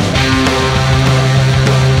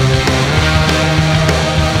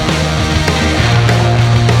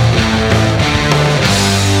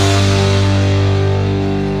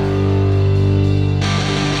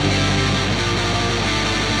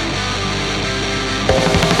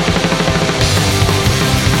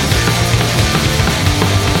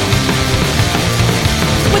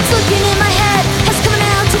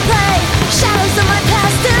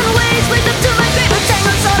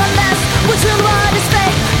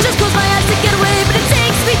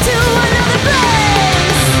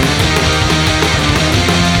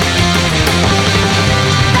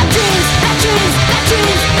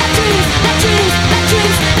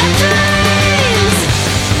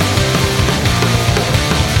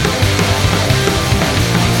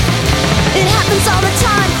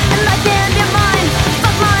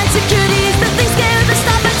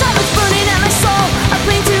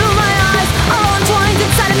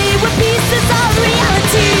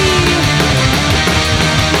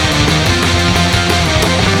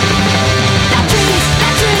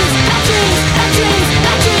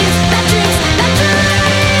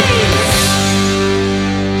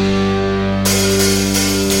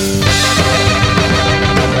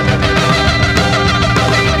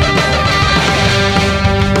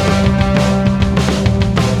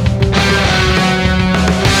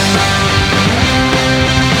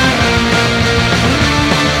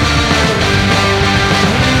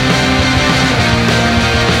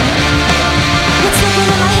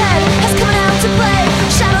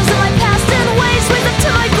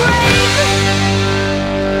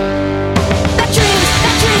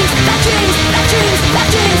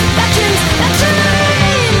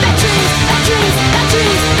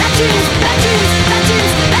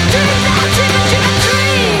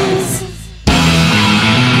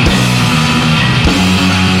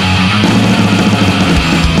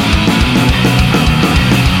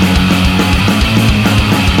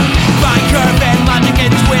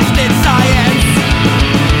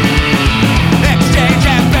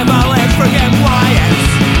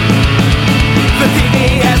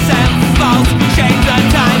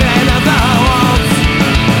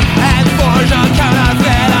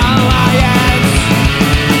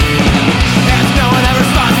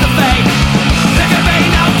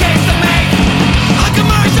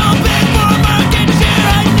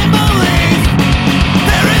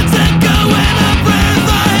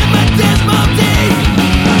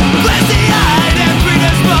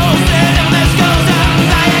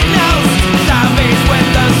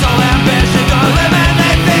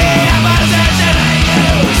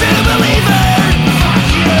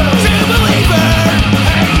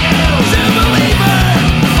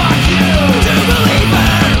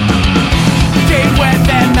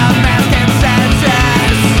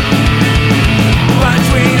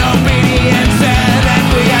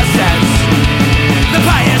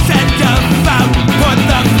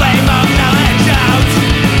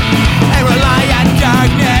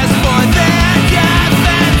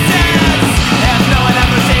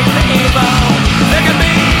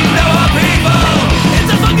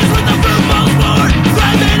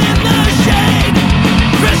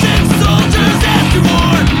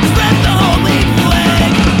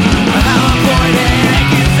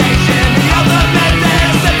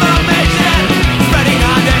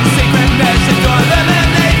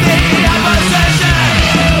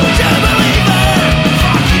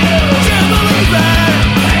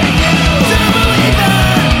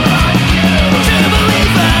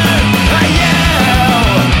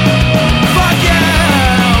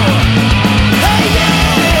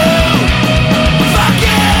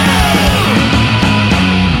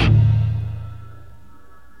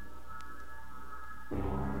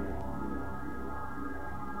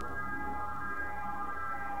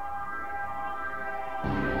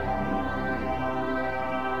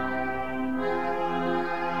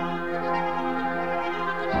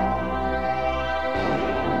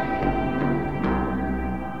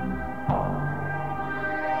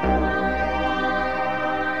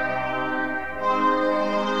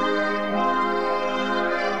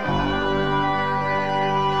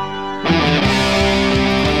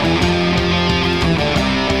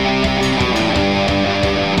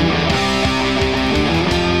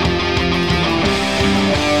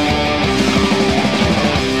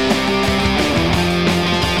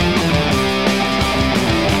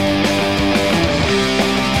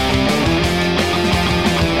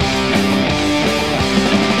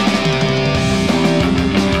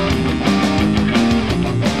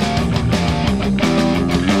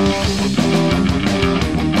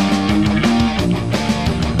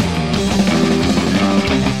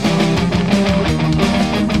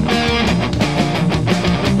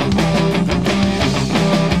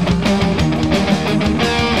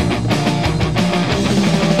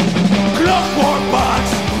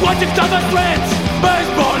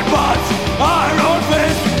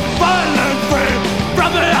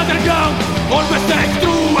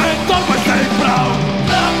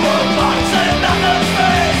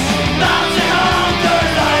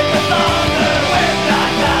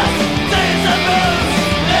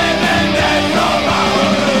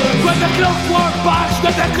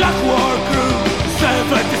the Clockwork Crew,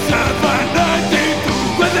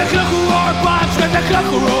 7792. With the Clockwork Box, with the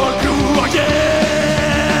Clockwork Crew, oh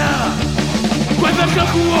yeah. With the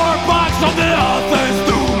Clockwork Box on the author's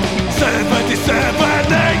doom,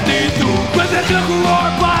 7782. With the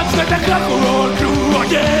Clockwork Box, with the Clockwork Crew, oh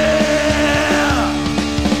yeah.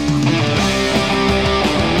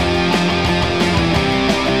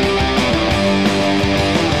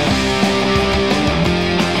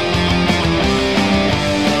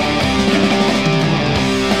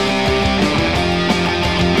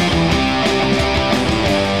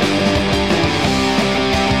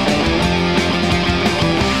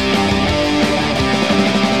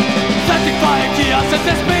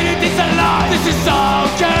 The spirit is alive. This is our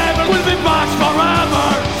cable. Will be marched forever.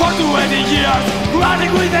 For 20 years, running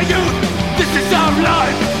with the youth. This is our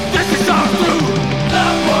life. This is our truth. The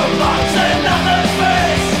poor box in another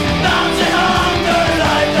space. Bouncing hunger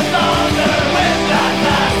like the thunder. With that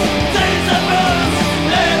last days of booze.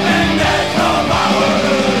 Living dead from our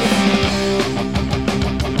roots.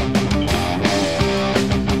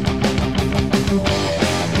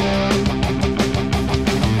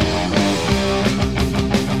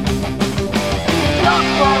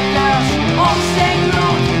 On staying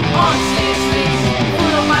road, on city streets,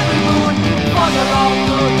 full of my moon, for the wrong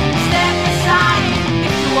good. Step aside,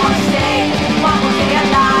 if you want to stay, one more day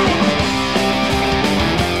alive.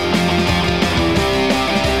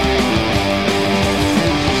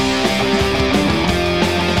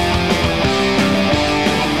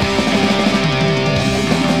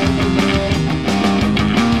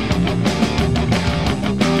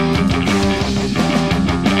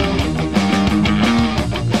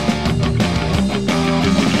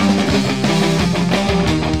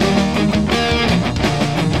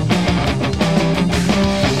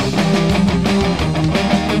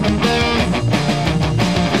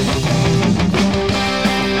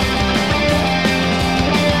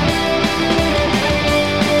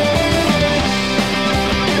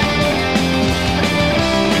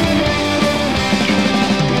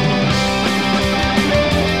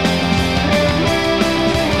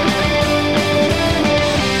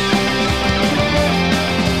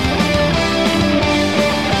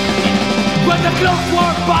 With the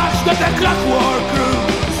Clockwork Box, with the Clockwork Crew,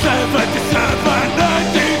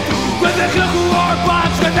 7792. With the Clockwork Box,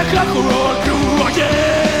 with the Clockwork Crew, oh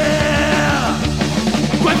yeah.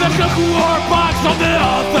 With the Clockwork Box on the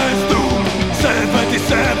author's doom,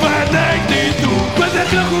 7782. With the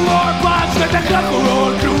Clockwork Box, with the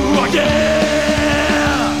Clockwork Crew, oh yeah.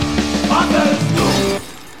 Author's doom.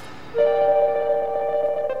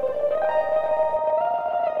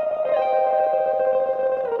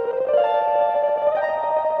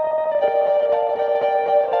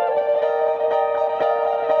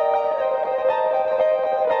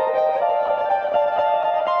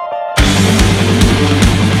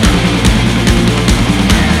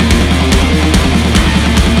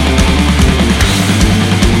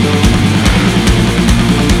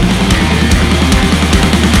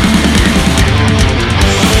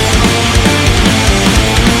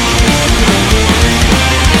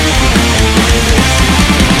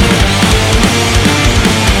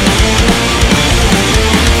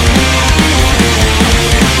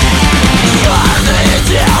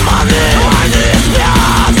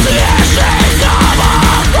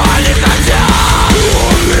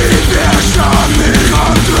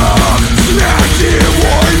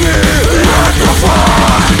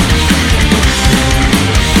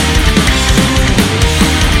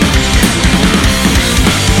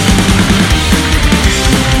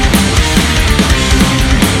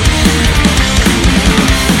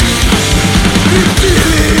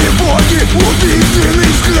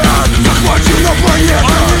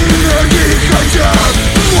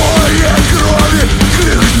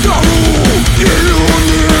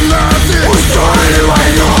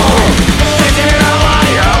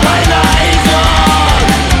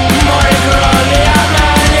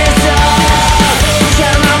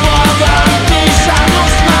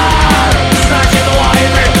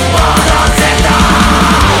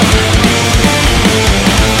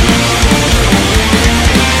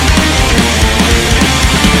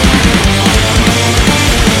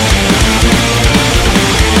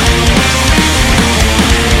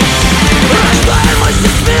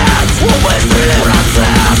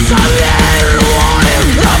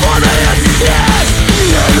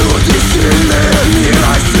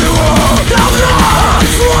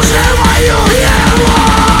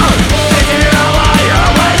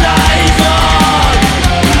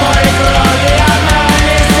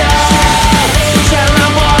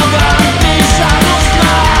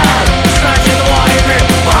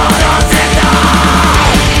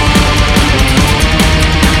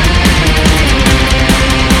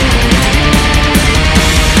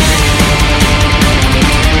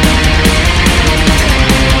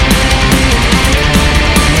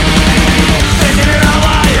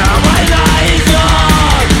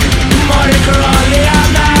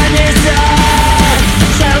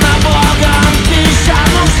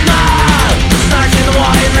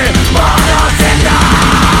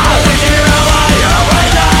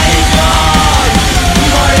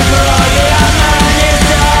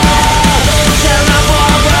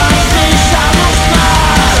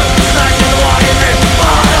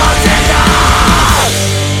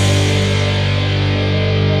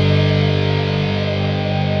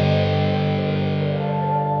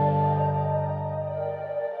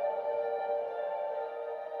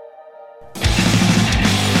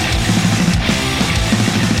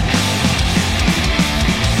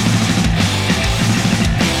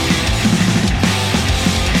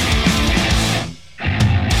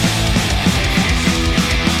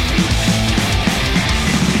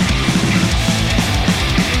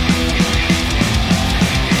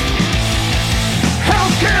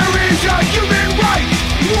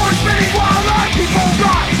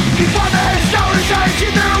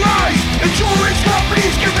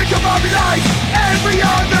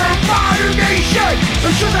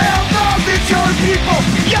 turn people,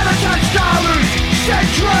 yellow tax dollars, send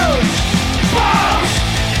drones, bombs,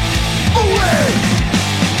 away.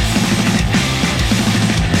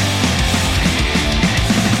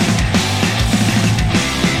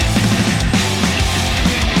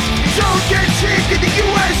 Don't get sick in the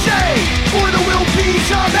USA, or there will be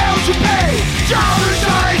some hell to pay. Dollar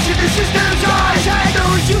signs in the system's eyes, and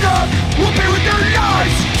those you love will pay with their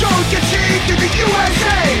lives. Don't get sick in the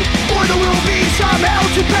USA, or there will be some hell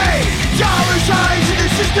to pay. Dollar signs in the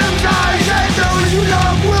system's eyes, and those you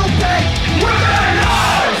love will pay with their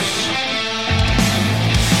lives.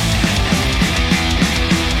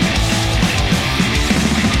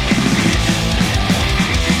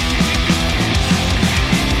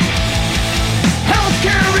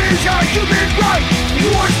 Healthcare is a human right. You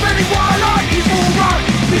are spending while our people run.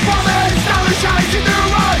 We promise dollar signs in their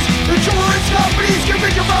eyes. Insurance companies can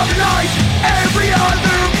make about lies. Every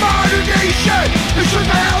other modern nation ensures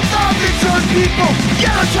the health of its own people.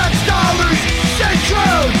 Yellow tax dollars, send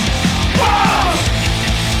drones, bombs,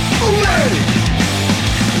 away.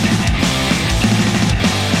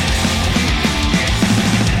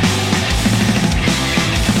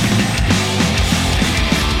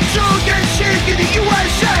 Don't get sick in the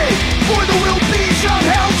USA, or there will be some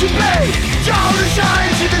hell to pay. Dollar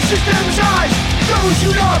signs in the system's eyes. Those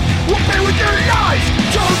you love will pay with their lives.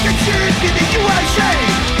 Don't get sick in the USA,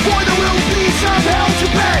 or there will be some hell to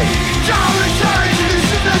pay. Dollar signs in the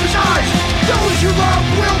system's eyes. Those you love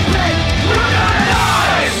will pay with their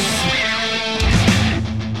lives.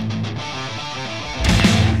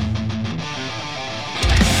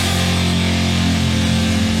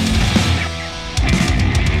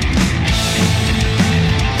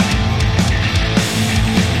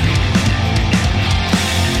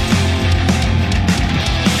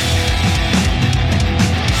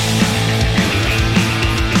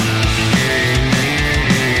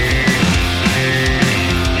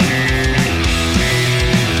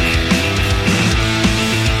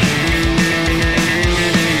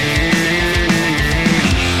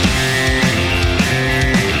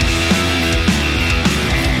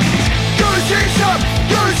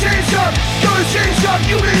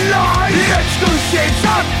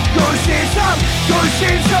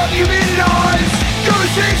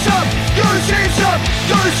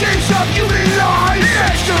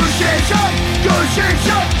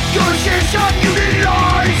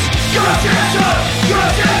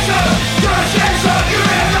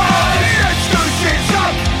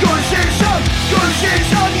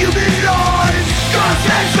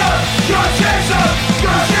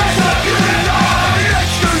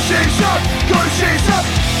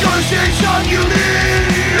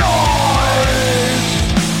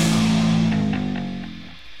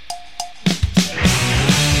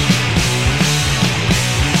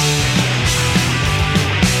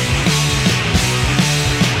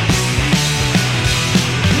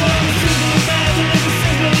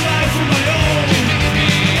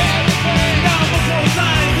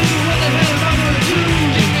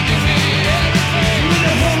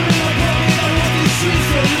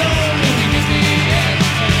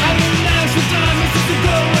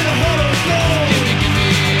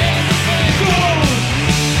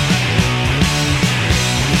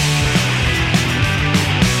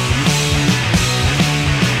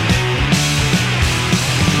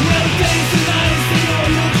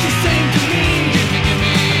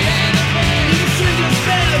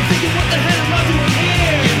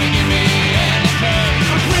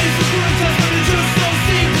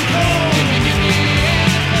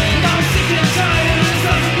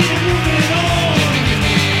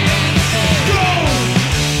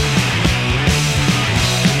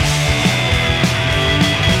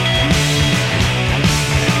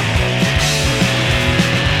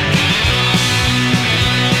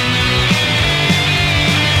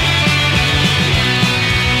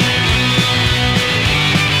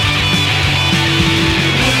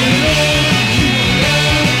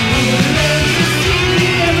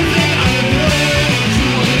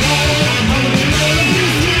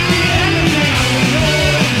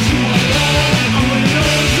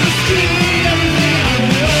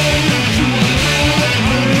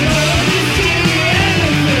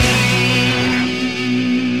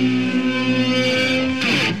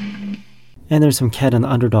 And there's some Cat and the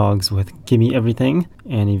Underdogs with Gimme Everything,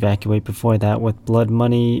 and Evacuate before that with Blood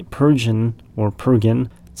Money Persian, or Pergin.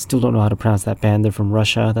 Still don't know how to pronounce that band. They're from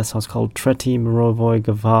Russia. That song's called Treti Mirovoy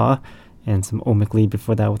Gava, and some Omikli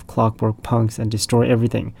before that with Clockwork Punks and Destroy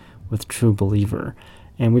Everything with True Believer.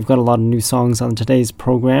 And we've got a lot of new songs on today's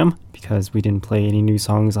program because we didn't play any new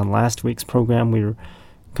songs on last week's program. We were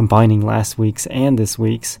combining last week's and this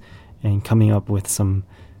week's and coming up with some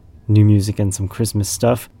new music and some Christmas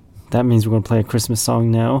stuff. That means we're going to play a Christmas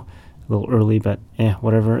song now. A little early, but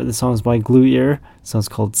whatever. The song is by Glue Ear. The song's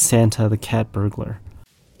called Santa the Cat Burglar.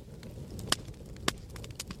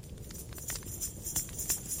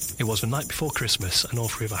 It was the night before Christmas, and all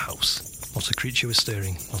through the house, not a creature was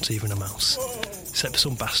stirring, not even a mouse, except for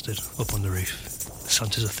some bastard up on the roof.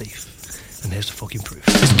 Santa's a thief, and here's the fucking proof.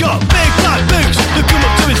 He's got big black boots that come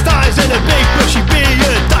up to his thighs and a big bushy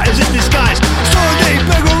beard that is in disguise. Sunday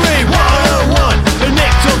burglary 101, and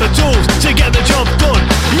nicked all the tools to get the job done.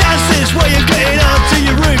 He has this way of getting onto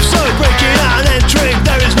your roof, so break it out and entering,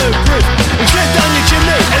 there is no proof. He slipped down your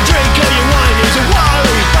chimney and drink all your wine. He's a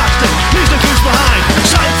wily bastard, he's the goose behind.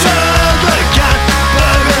 Santa the cat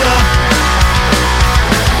burglar.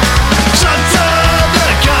 Santa the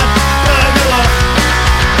cat burglar.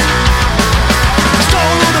 Stole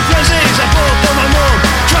all the presents I bought for my mum,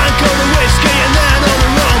 drank all the whiskey and then all the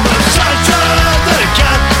rum. But Santa the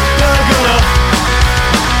cat burglar.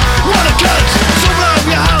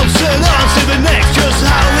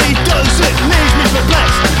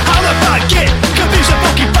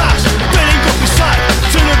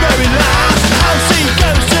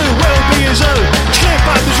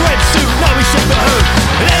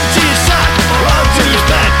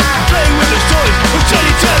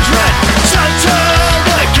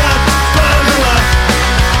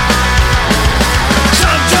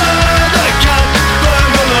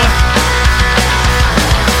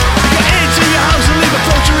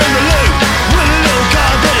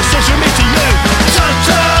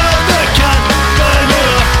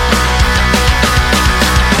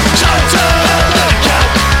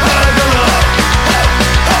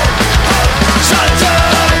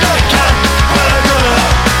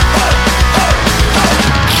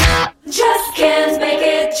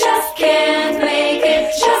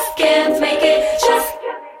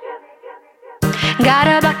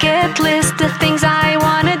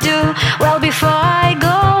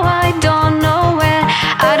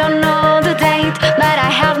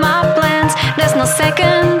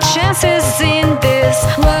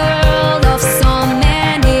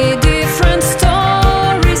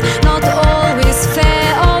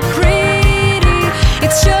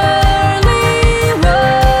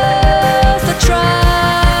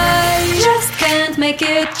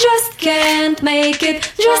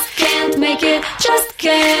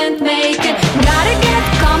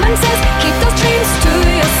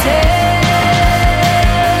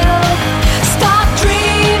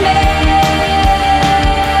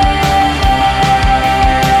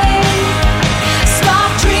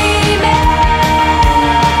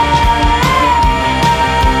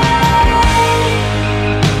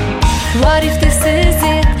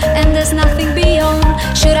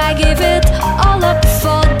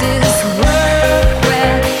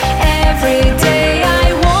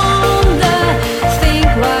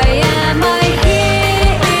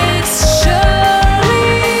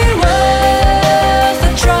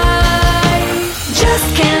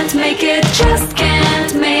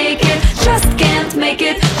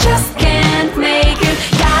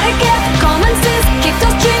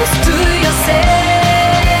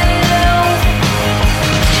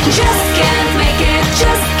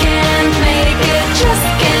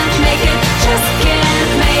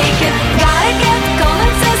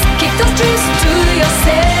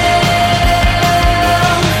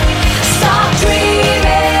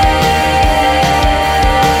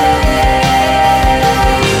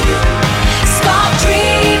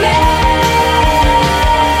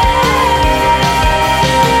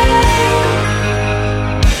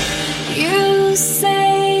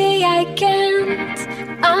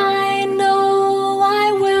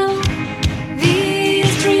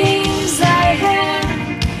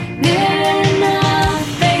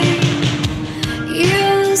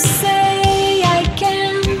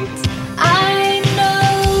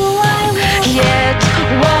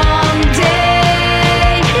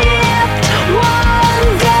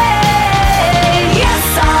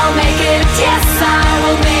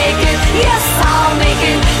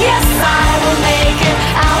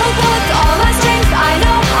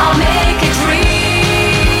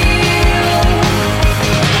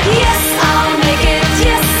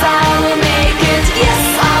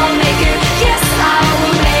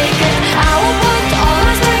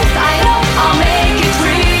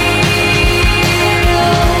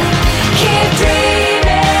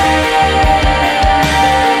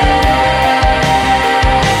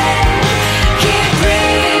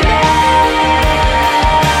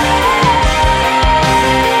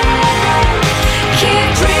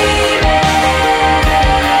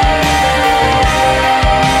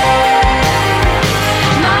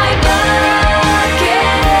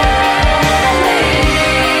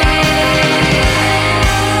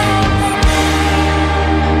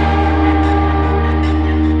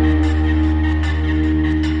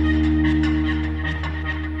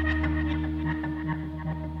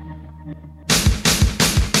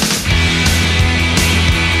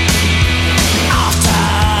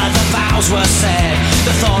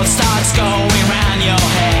 what's going round your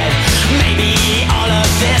head. Maybe all of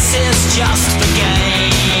this is just the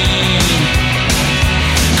game.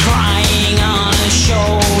 Crying on a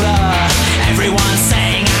shoulder, everyone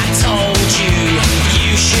saying I told you,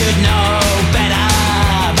 you should know better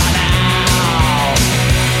by now.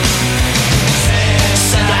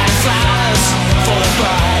 Send black flowers for the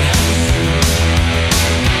bride.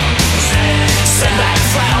 Send black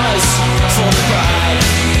flowers for the bride.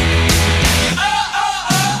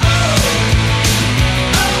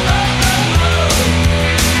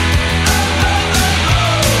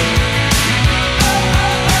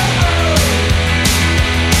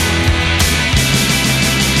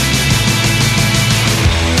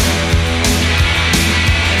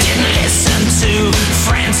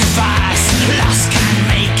 Friends' advice, lust can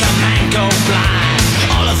make a man go blind.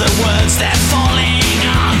 All of the words they're falling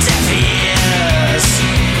on deaf ears.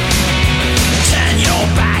 Turn your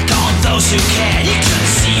back on those who care. You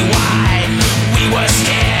couldn't see why we were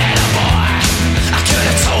scared, oh boy. I could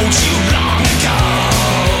have told you long ago.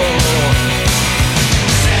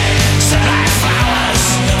 Send black flowers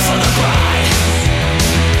for the bride.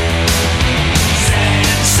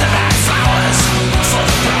 Send black flowers for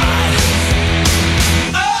the bride.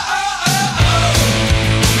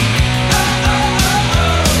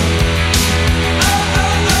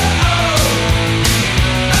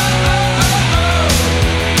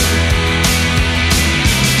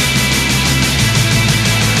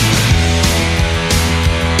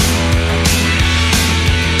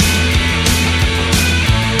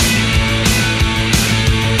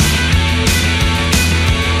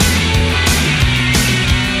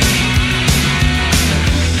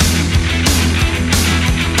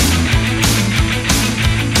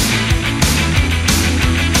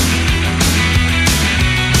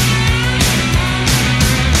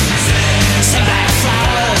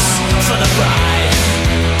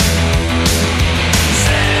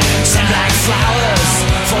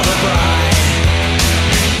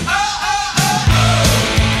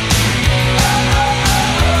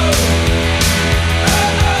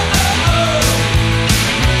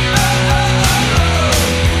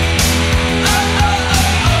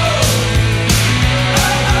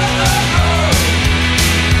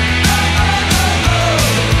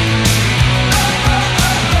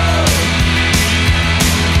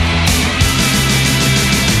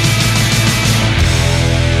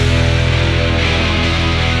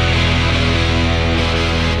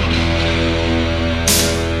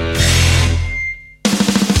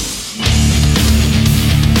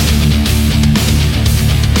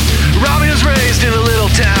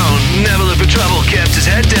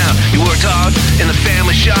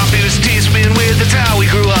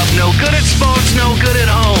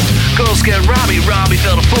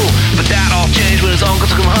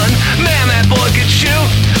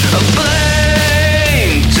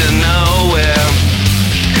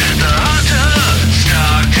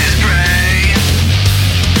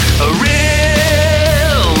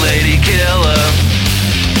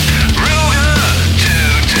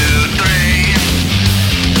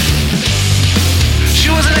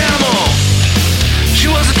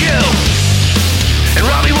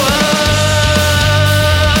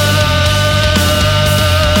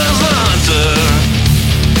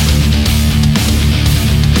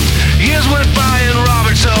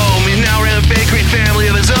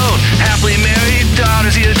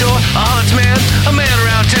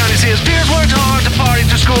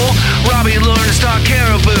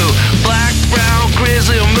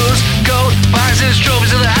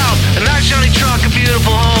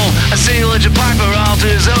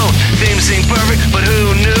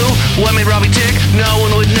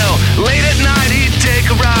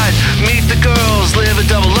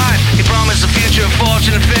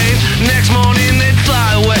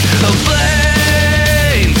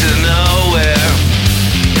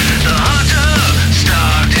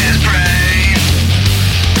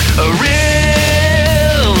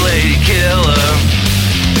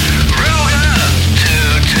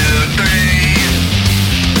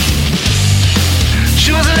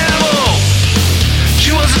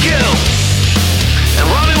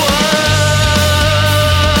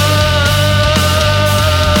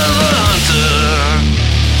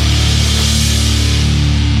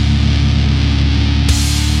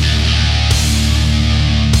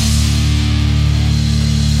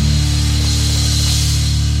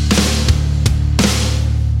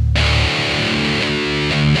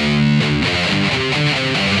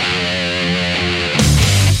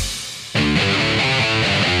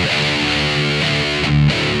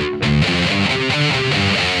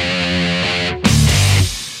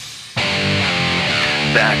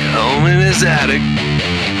 back home in his attic.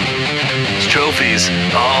 trophies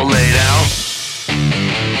all laid out.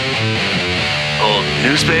 Old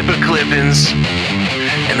newspaper clippings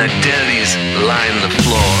and identities line the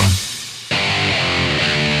floor.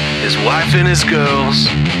 His wife and his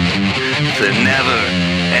girls, the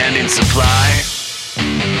never-ending supply.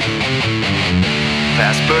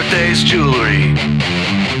 Past birthdays, jewelry,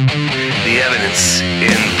 the evidence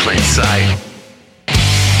in plain sight.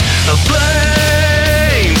 A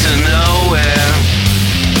plane to nowhere,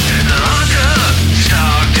 the hunter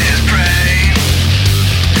stalked his prey.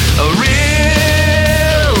 A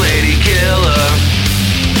real lady killer,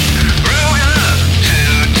 Ruger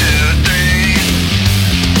 223.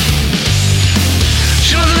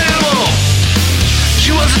 She was an animal,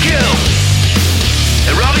 she was a kill,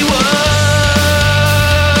 and Robbie was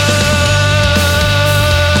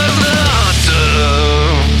the hunter.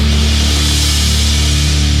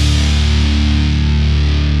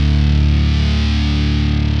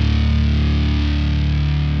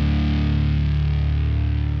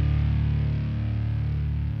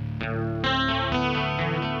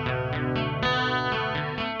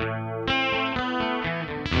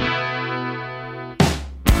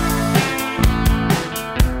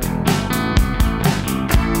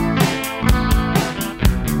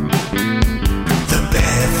 The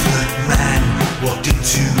barefoot man walked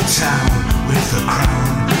into town with a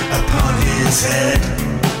crown upon his head.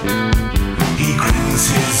 He grins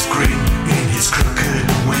his grin in his crooked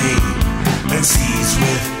way and sees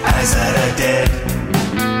with eyes that are dead.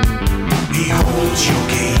 He holds your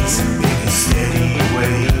gaze in his steady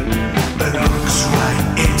way and looks right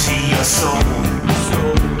into your soul.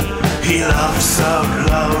 He laughs out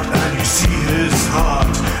loud and you see his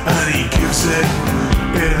heart and he gives it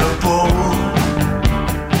in a bowl.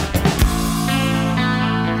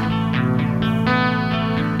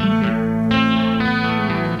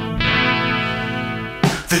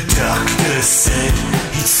 The doctor said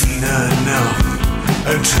he'd seen enough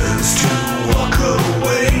and turns to walk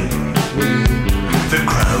away. The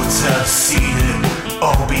crowds have seen it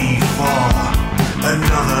all before,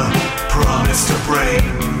 another promise to break.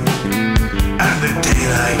 And the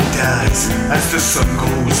daylight dies as the sun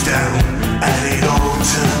goes down and it all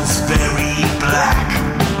turns very black.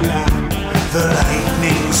 The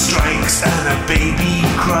lightning strikes and a baby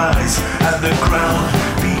cries and the ground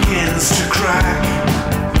begins to crack.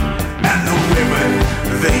 And the women,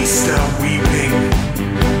 they start weeping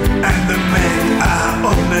and the men are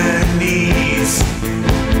on their knees.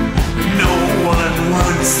 No one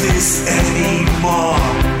wants this anymore,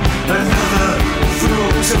 another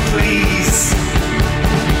throat to please.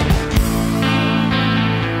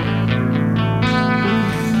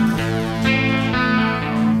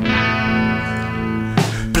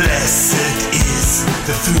 Blessed is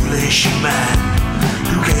the foolish man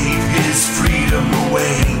who gave his freedom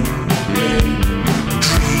away,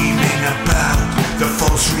 dreaming about the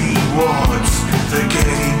false rewards,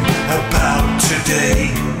 forgetting about today.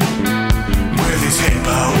 With his head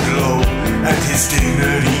bowed low and his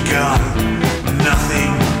dignity gone,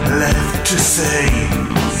 nothing left to say.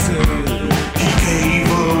 He gave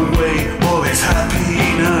away all his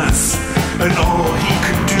happiness and all he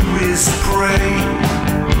could do is pray.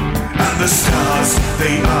 And the stars,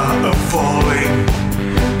 they are a-falling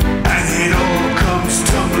and it all comes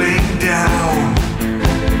tumbling down.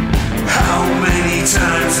 How many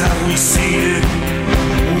times have we seen it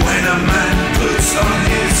when a man puts on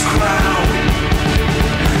his crown?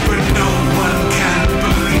 But no one can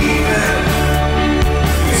believe it.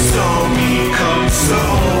 It's all becomes so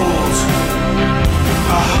old.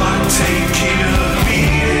 A heart taking a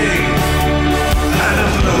beating and a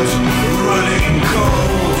blood running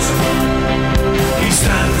cold. He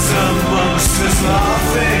stands amongst the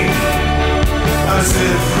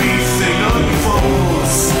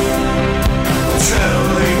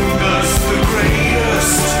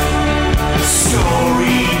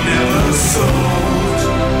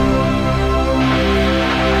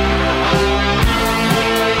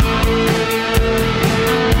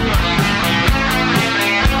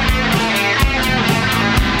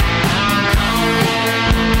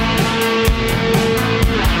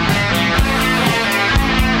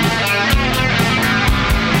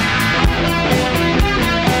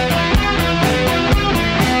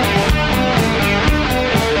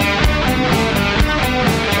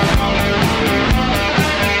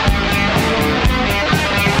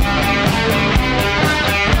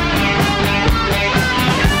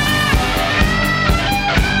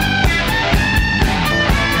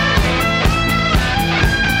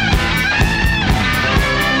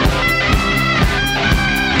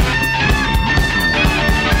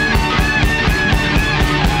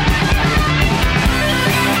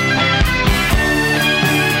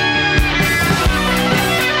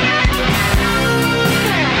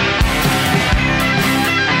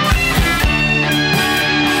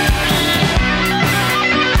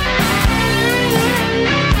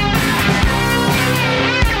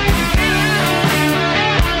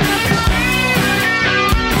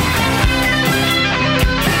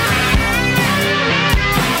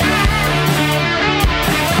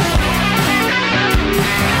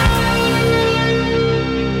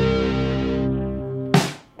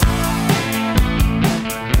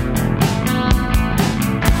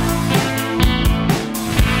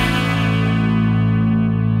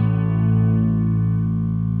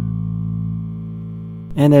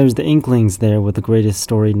And there's the Inklings there with The Greatest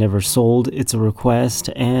Story Never Sold. It's a request,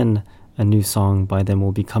 and a new song by them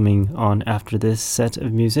will be coming on after this set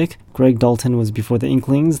of music. Greg Dalton was before the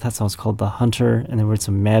Inklings. That song's called The Hunter, and there was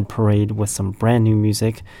some Mad Parade with some brand new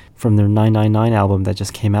music from their 999 album that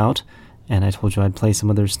just came out. And I told you I'd play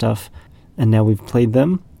some other stuff, and now we've played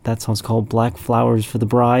them. That song's called Black Flowers for the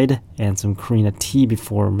Bride, and some Karina T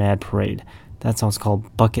before Mad Parade. That song's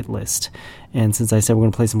called Bucket List. And since I said we're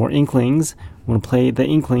going to play some more Inklings, we're going to play the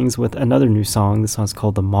Inklings with another new song. This song's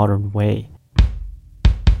called The Modern Way.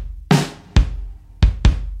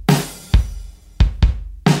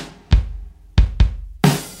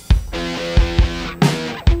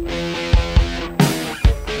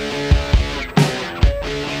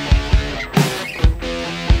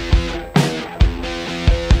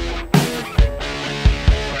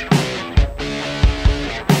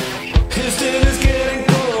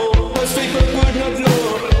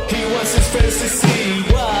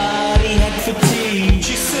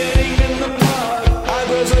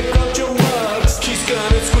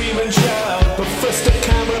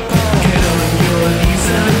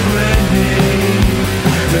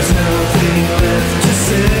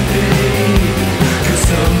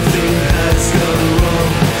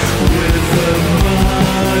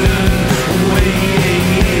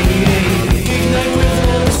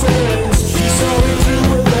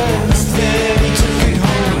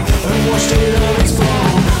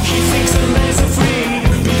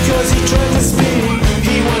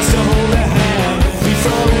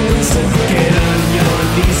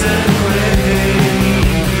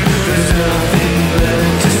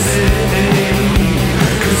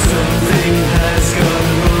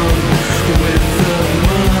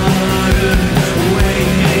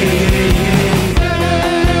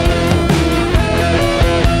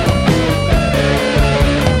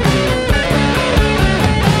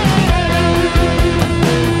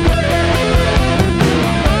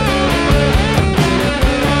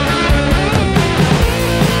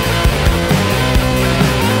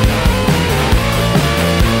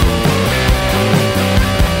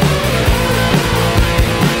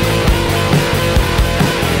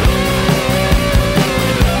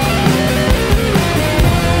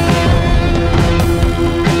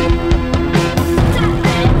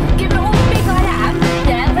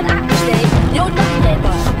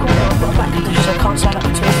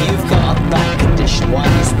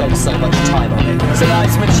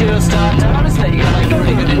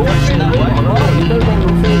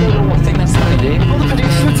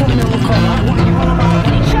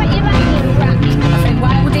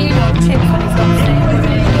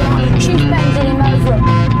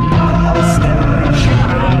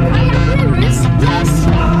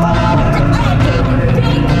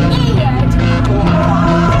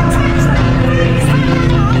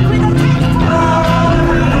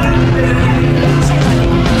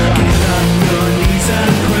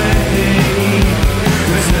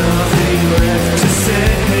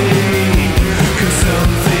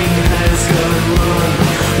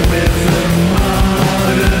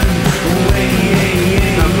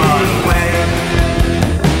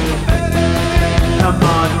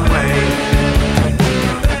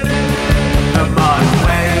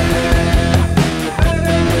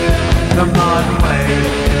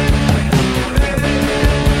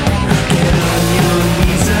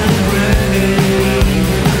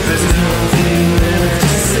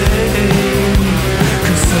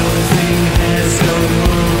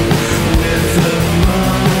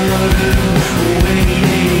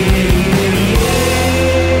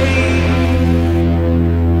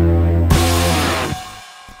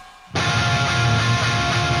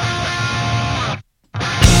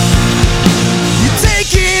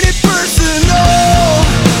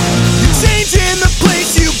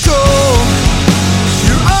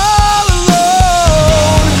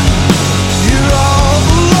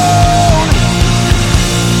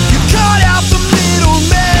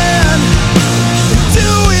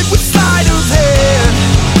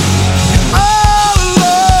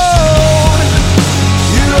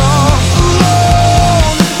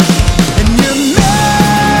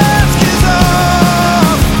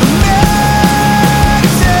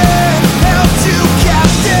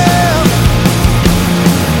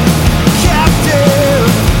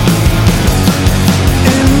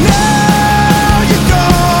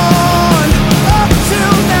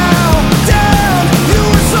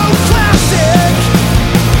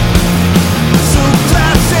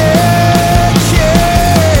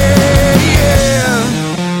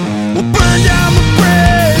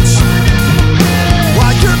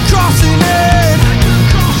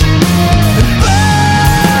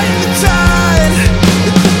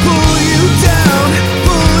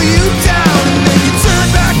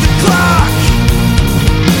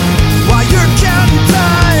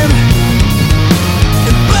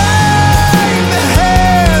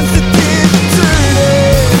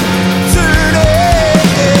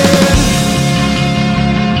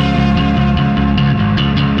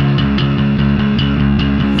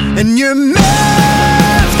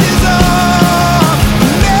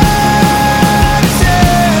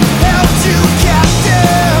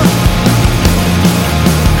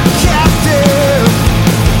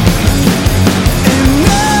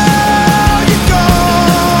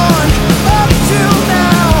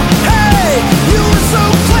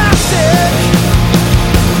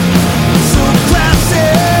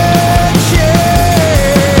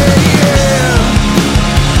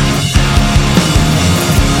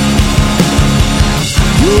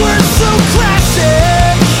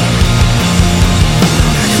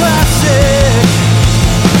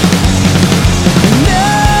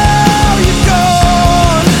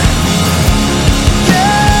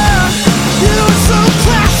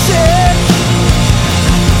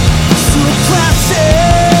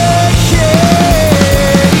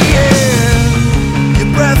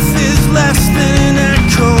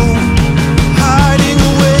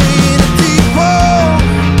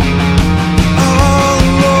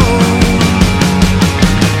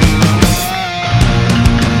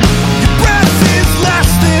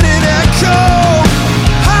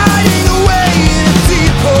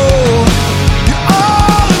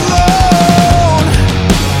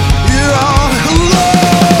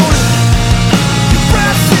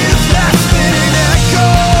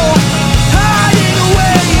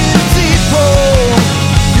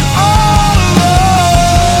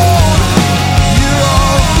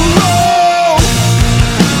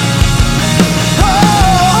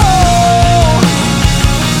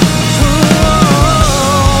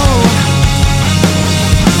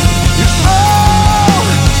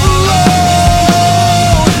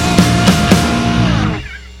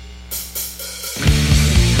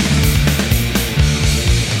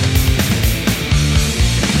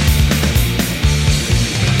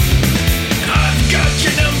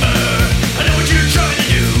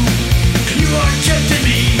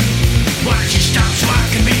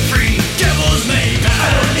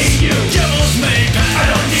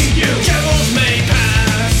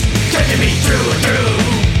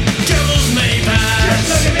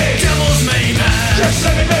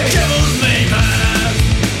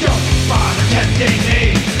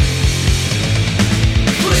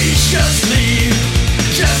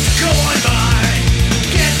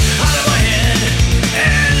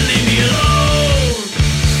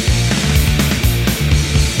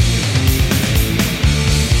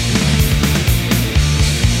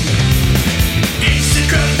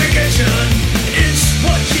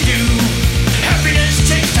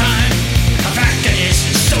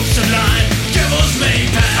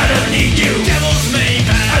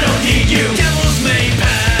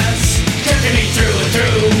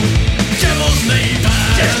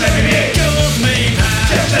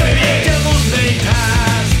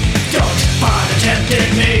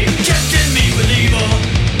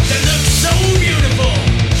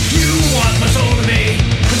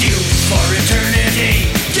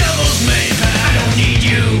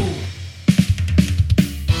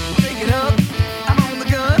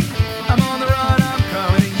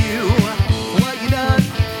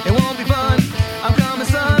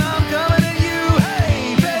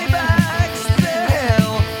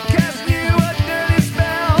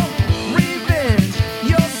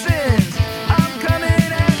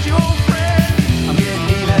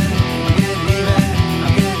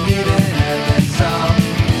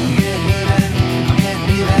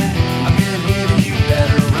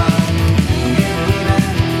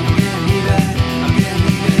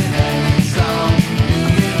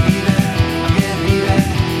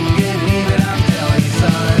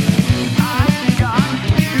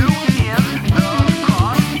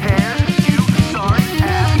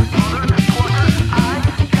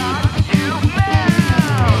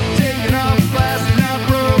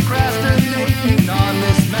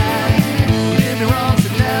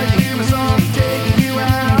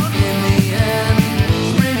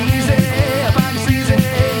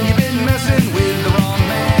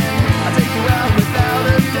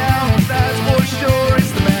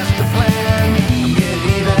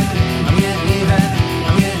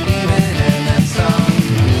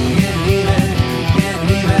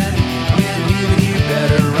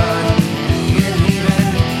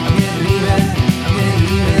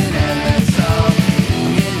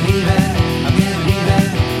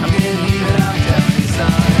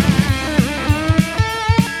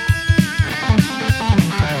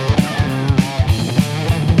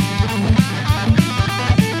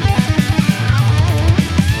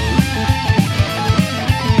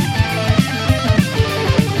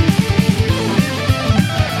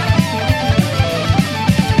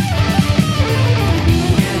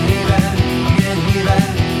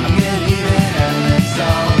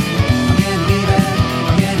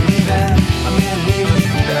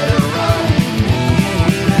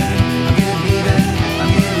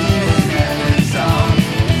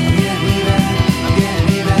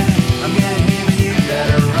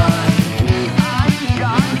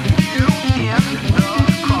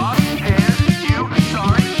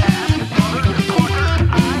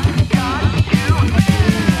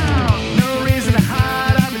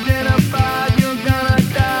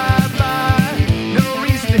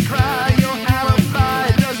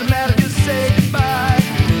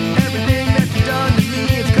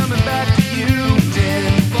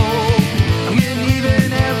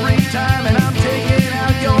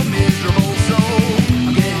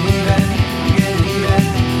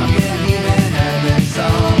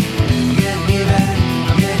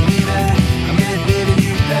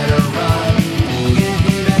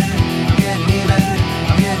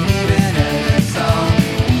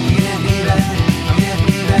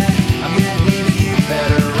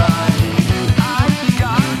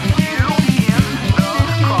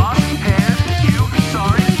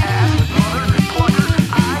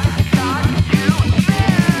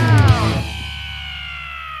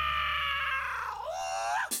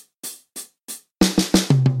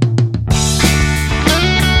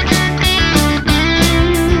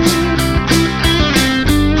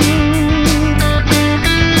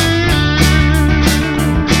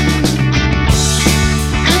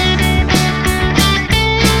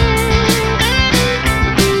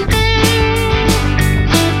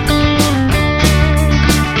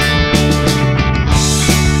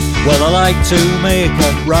 Well, I like to make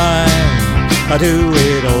up rhyme, I do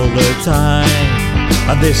it all the time,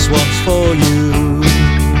 and this one's for you.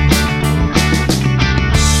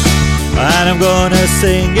 And I'm gonna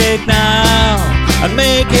sing it now, and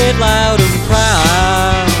make it loud and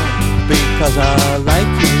proud, because I like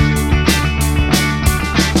you.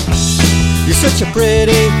 You're such a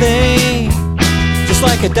pretty thing, just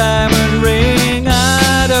like a diamond ring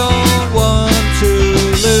I don't want to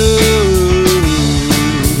lose.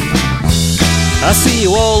 I see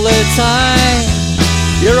you all the time,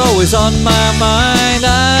 you're always on my mind,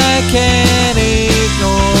 I can't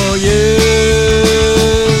ignore you.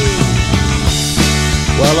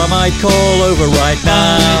 Well, I might call over right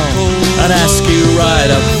now and ask you right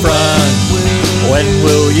up front, when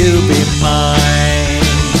will you be mine?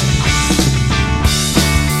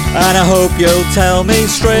 And I hope you'll tell me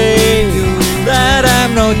straight that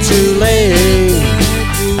I'm not too late,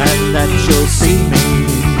 and that you'll see me.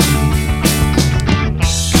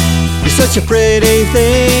 You're such a pretty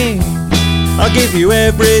thing, I'll give you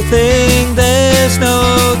everything, there's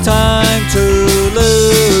no time to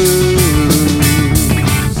lose.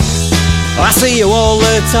 I see you all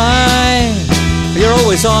the time, you're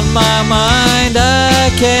always on my mind,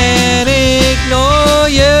 I can't ignore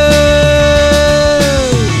you.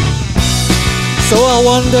 So I'll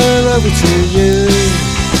wander over to you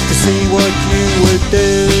to see what you would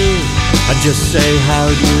do, and just say how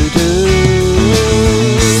you do.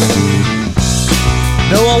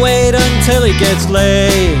 No, I'll wait until it gets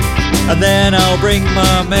late, and then I'll bring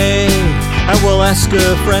my maid, and we'll ask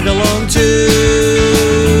a friend along too.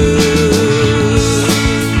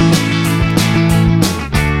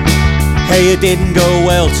 Hey, it didn't go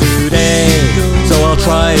well today, so I'll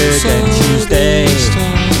try again Tuesday,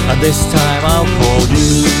 and this time I'll call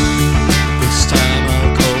you. This time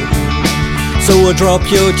I'll call you. So I'll drop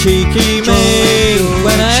your cheeky maid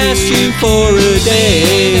when I ask you for a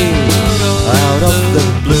day out of the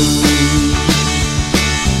blue.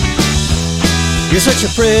 You're such a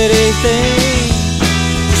pretty thing,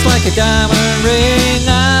 just like a diamond ring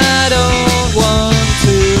I don't want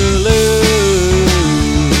to lose.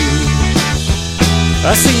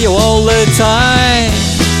 I see you all the time,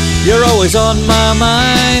 you're always on my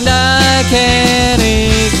mind, I can't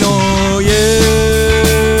ignore you.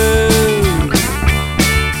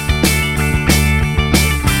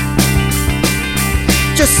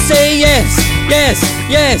 Just say yes, yes,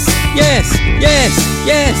 yes, yes, yes,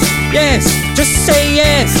 yes, yes. Just say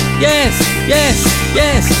yes, yes, yes,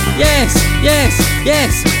 yes, yes, yes,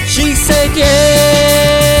 yes. She said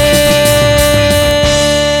yes.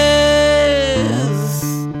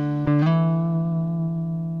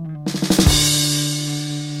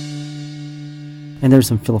 And there's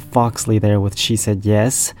some Phil Foxley there with She Said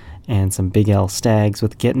Yes, and some Big L Stags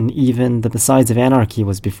with Gettin' Even. The Besides of Anarchy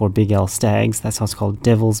was before Big L Stags. That song's called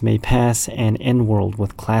Devils May Pass, and N-World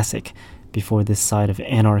with Classic before This Side of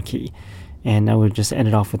Anarchy. And now we've just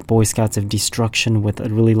ended off with Boy Scouts of Destruction with a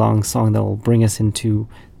really long song that will bring us into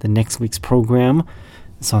the next week's program.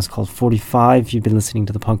 The song's called 45. You've been listening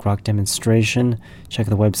to the Punk Rock Demonstration. Check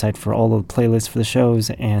the website for all of the playlists for the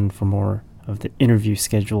shows and for more of the interview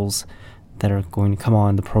schedules that are going to come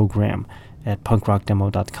on the program at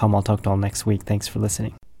punkrockdemo.com. I'll talk to you all next week. Thanks for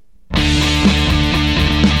listening.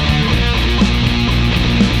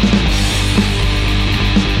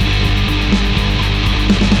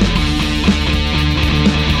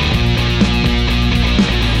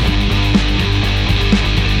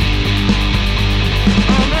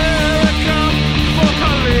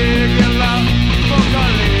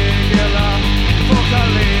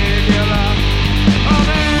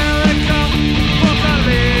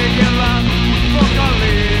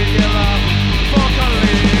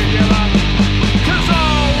 Fuck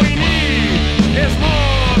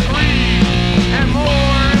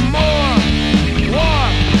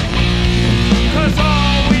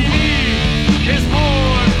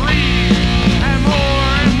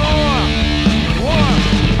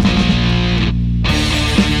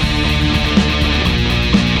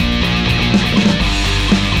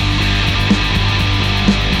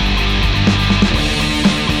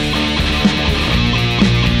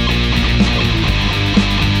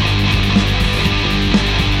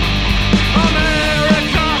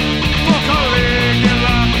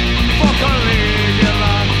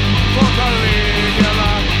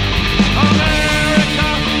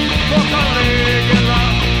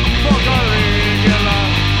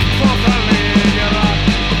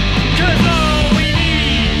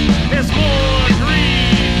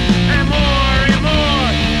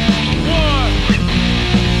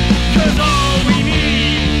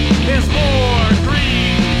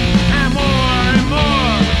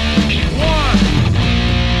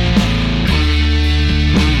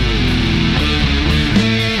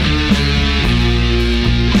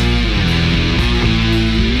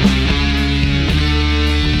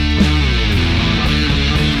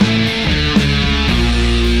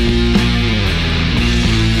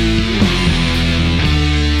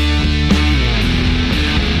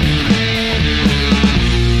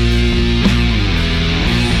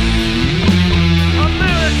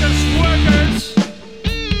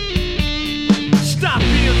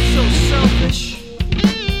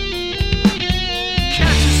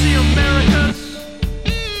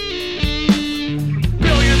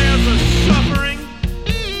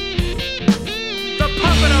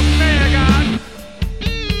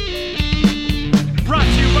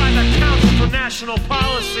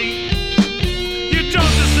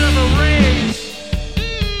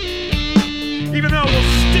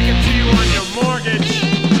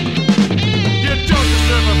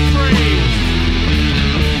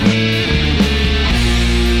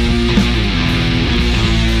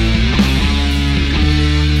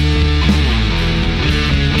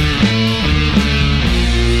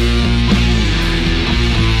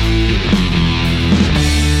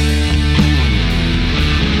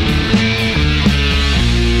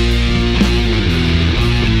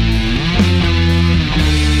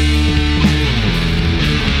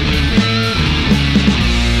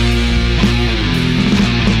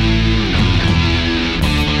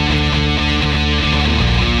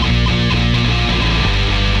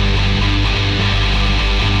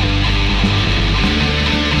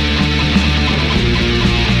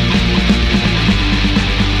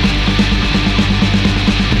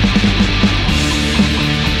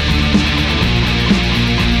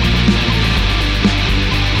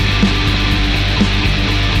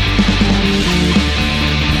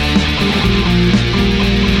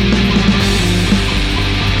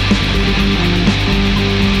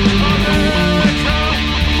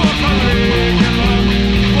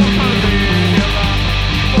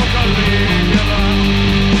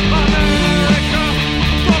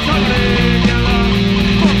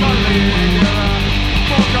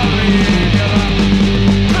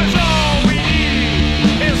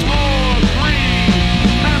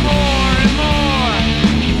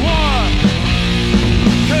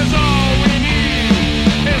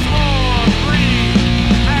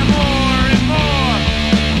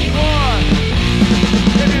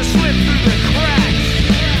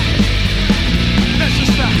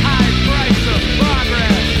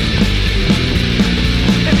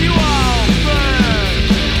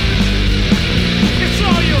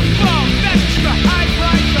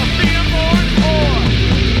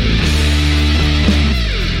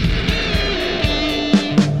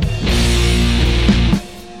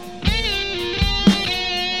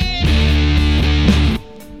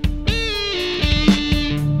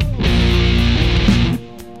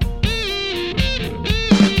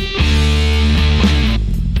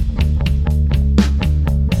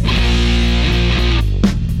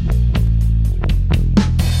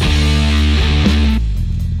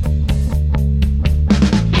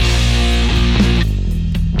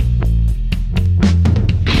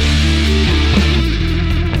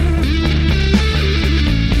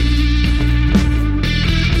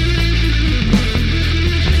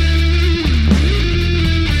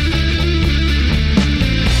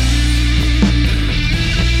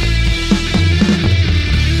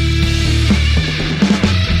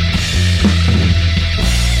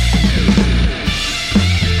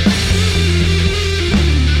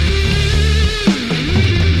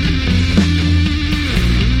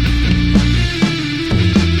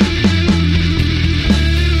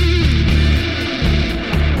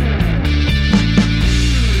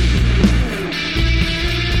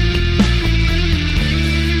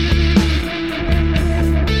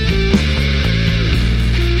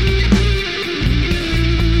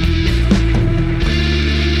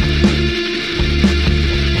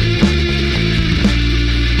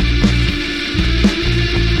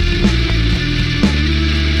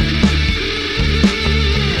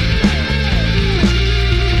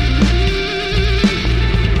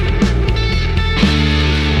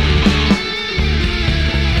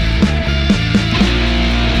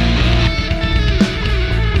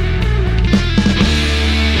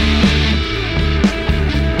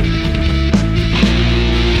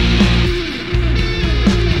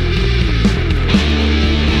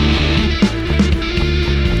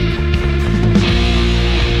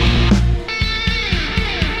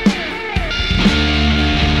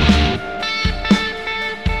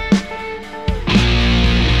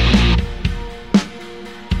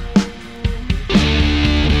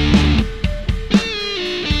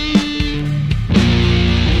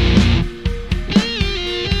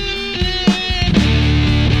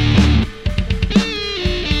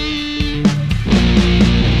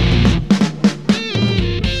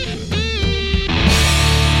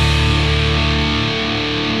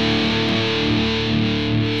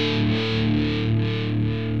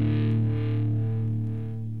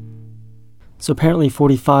So apparently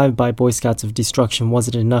 45 by Boy Scouts of Destruction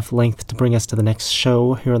wasn't enough length to bring us to the next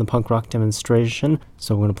show here on the punk rock demonstration.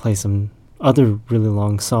 So we're going to play some other really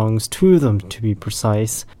long songs, 2 of them to be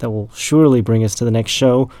precise, that will surely bring us to the next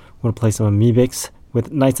show. We're going to play some Amoebics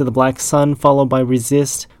with Knights of the Black Sun, followed by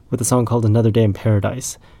Resist with a song called Another Day in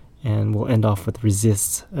Paradise. And we'll end off with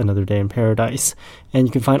Resist's Another Day in Paradise. And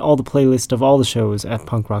you can find all the playlist of all the shows at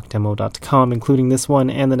punkrockdemo.com, including this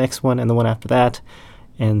one and the next one and the one after that,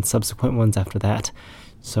 and subsequent ones after that.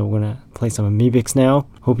 So we're going to play some Amoebics now.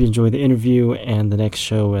 Hope you enjoy the interview and the next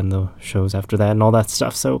show and the shows after that and all that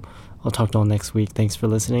stuff. So I'll talk to you all next week. Thanks for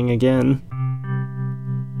listening again.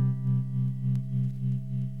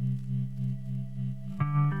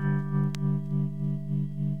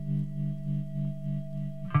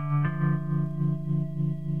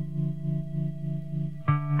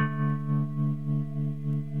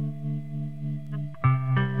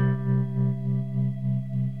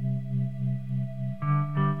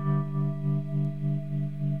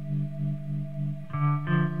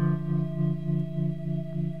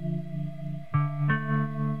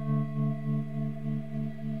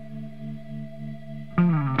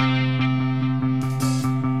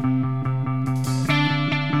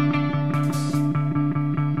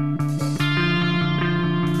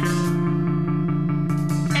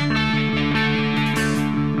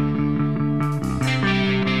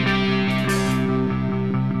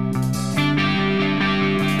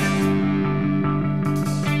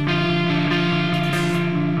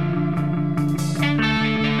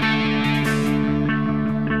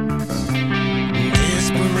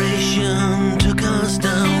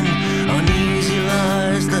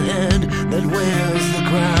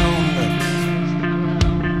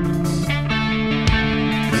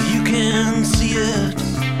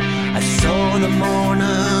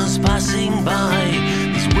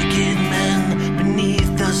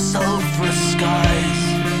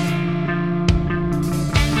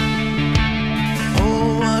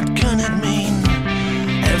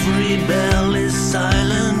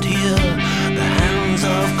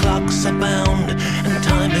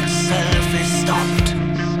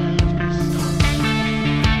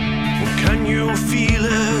 Feel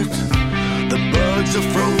it, the birds are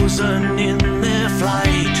frozen in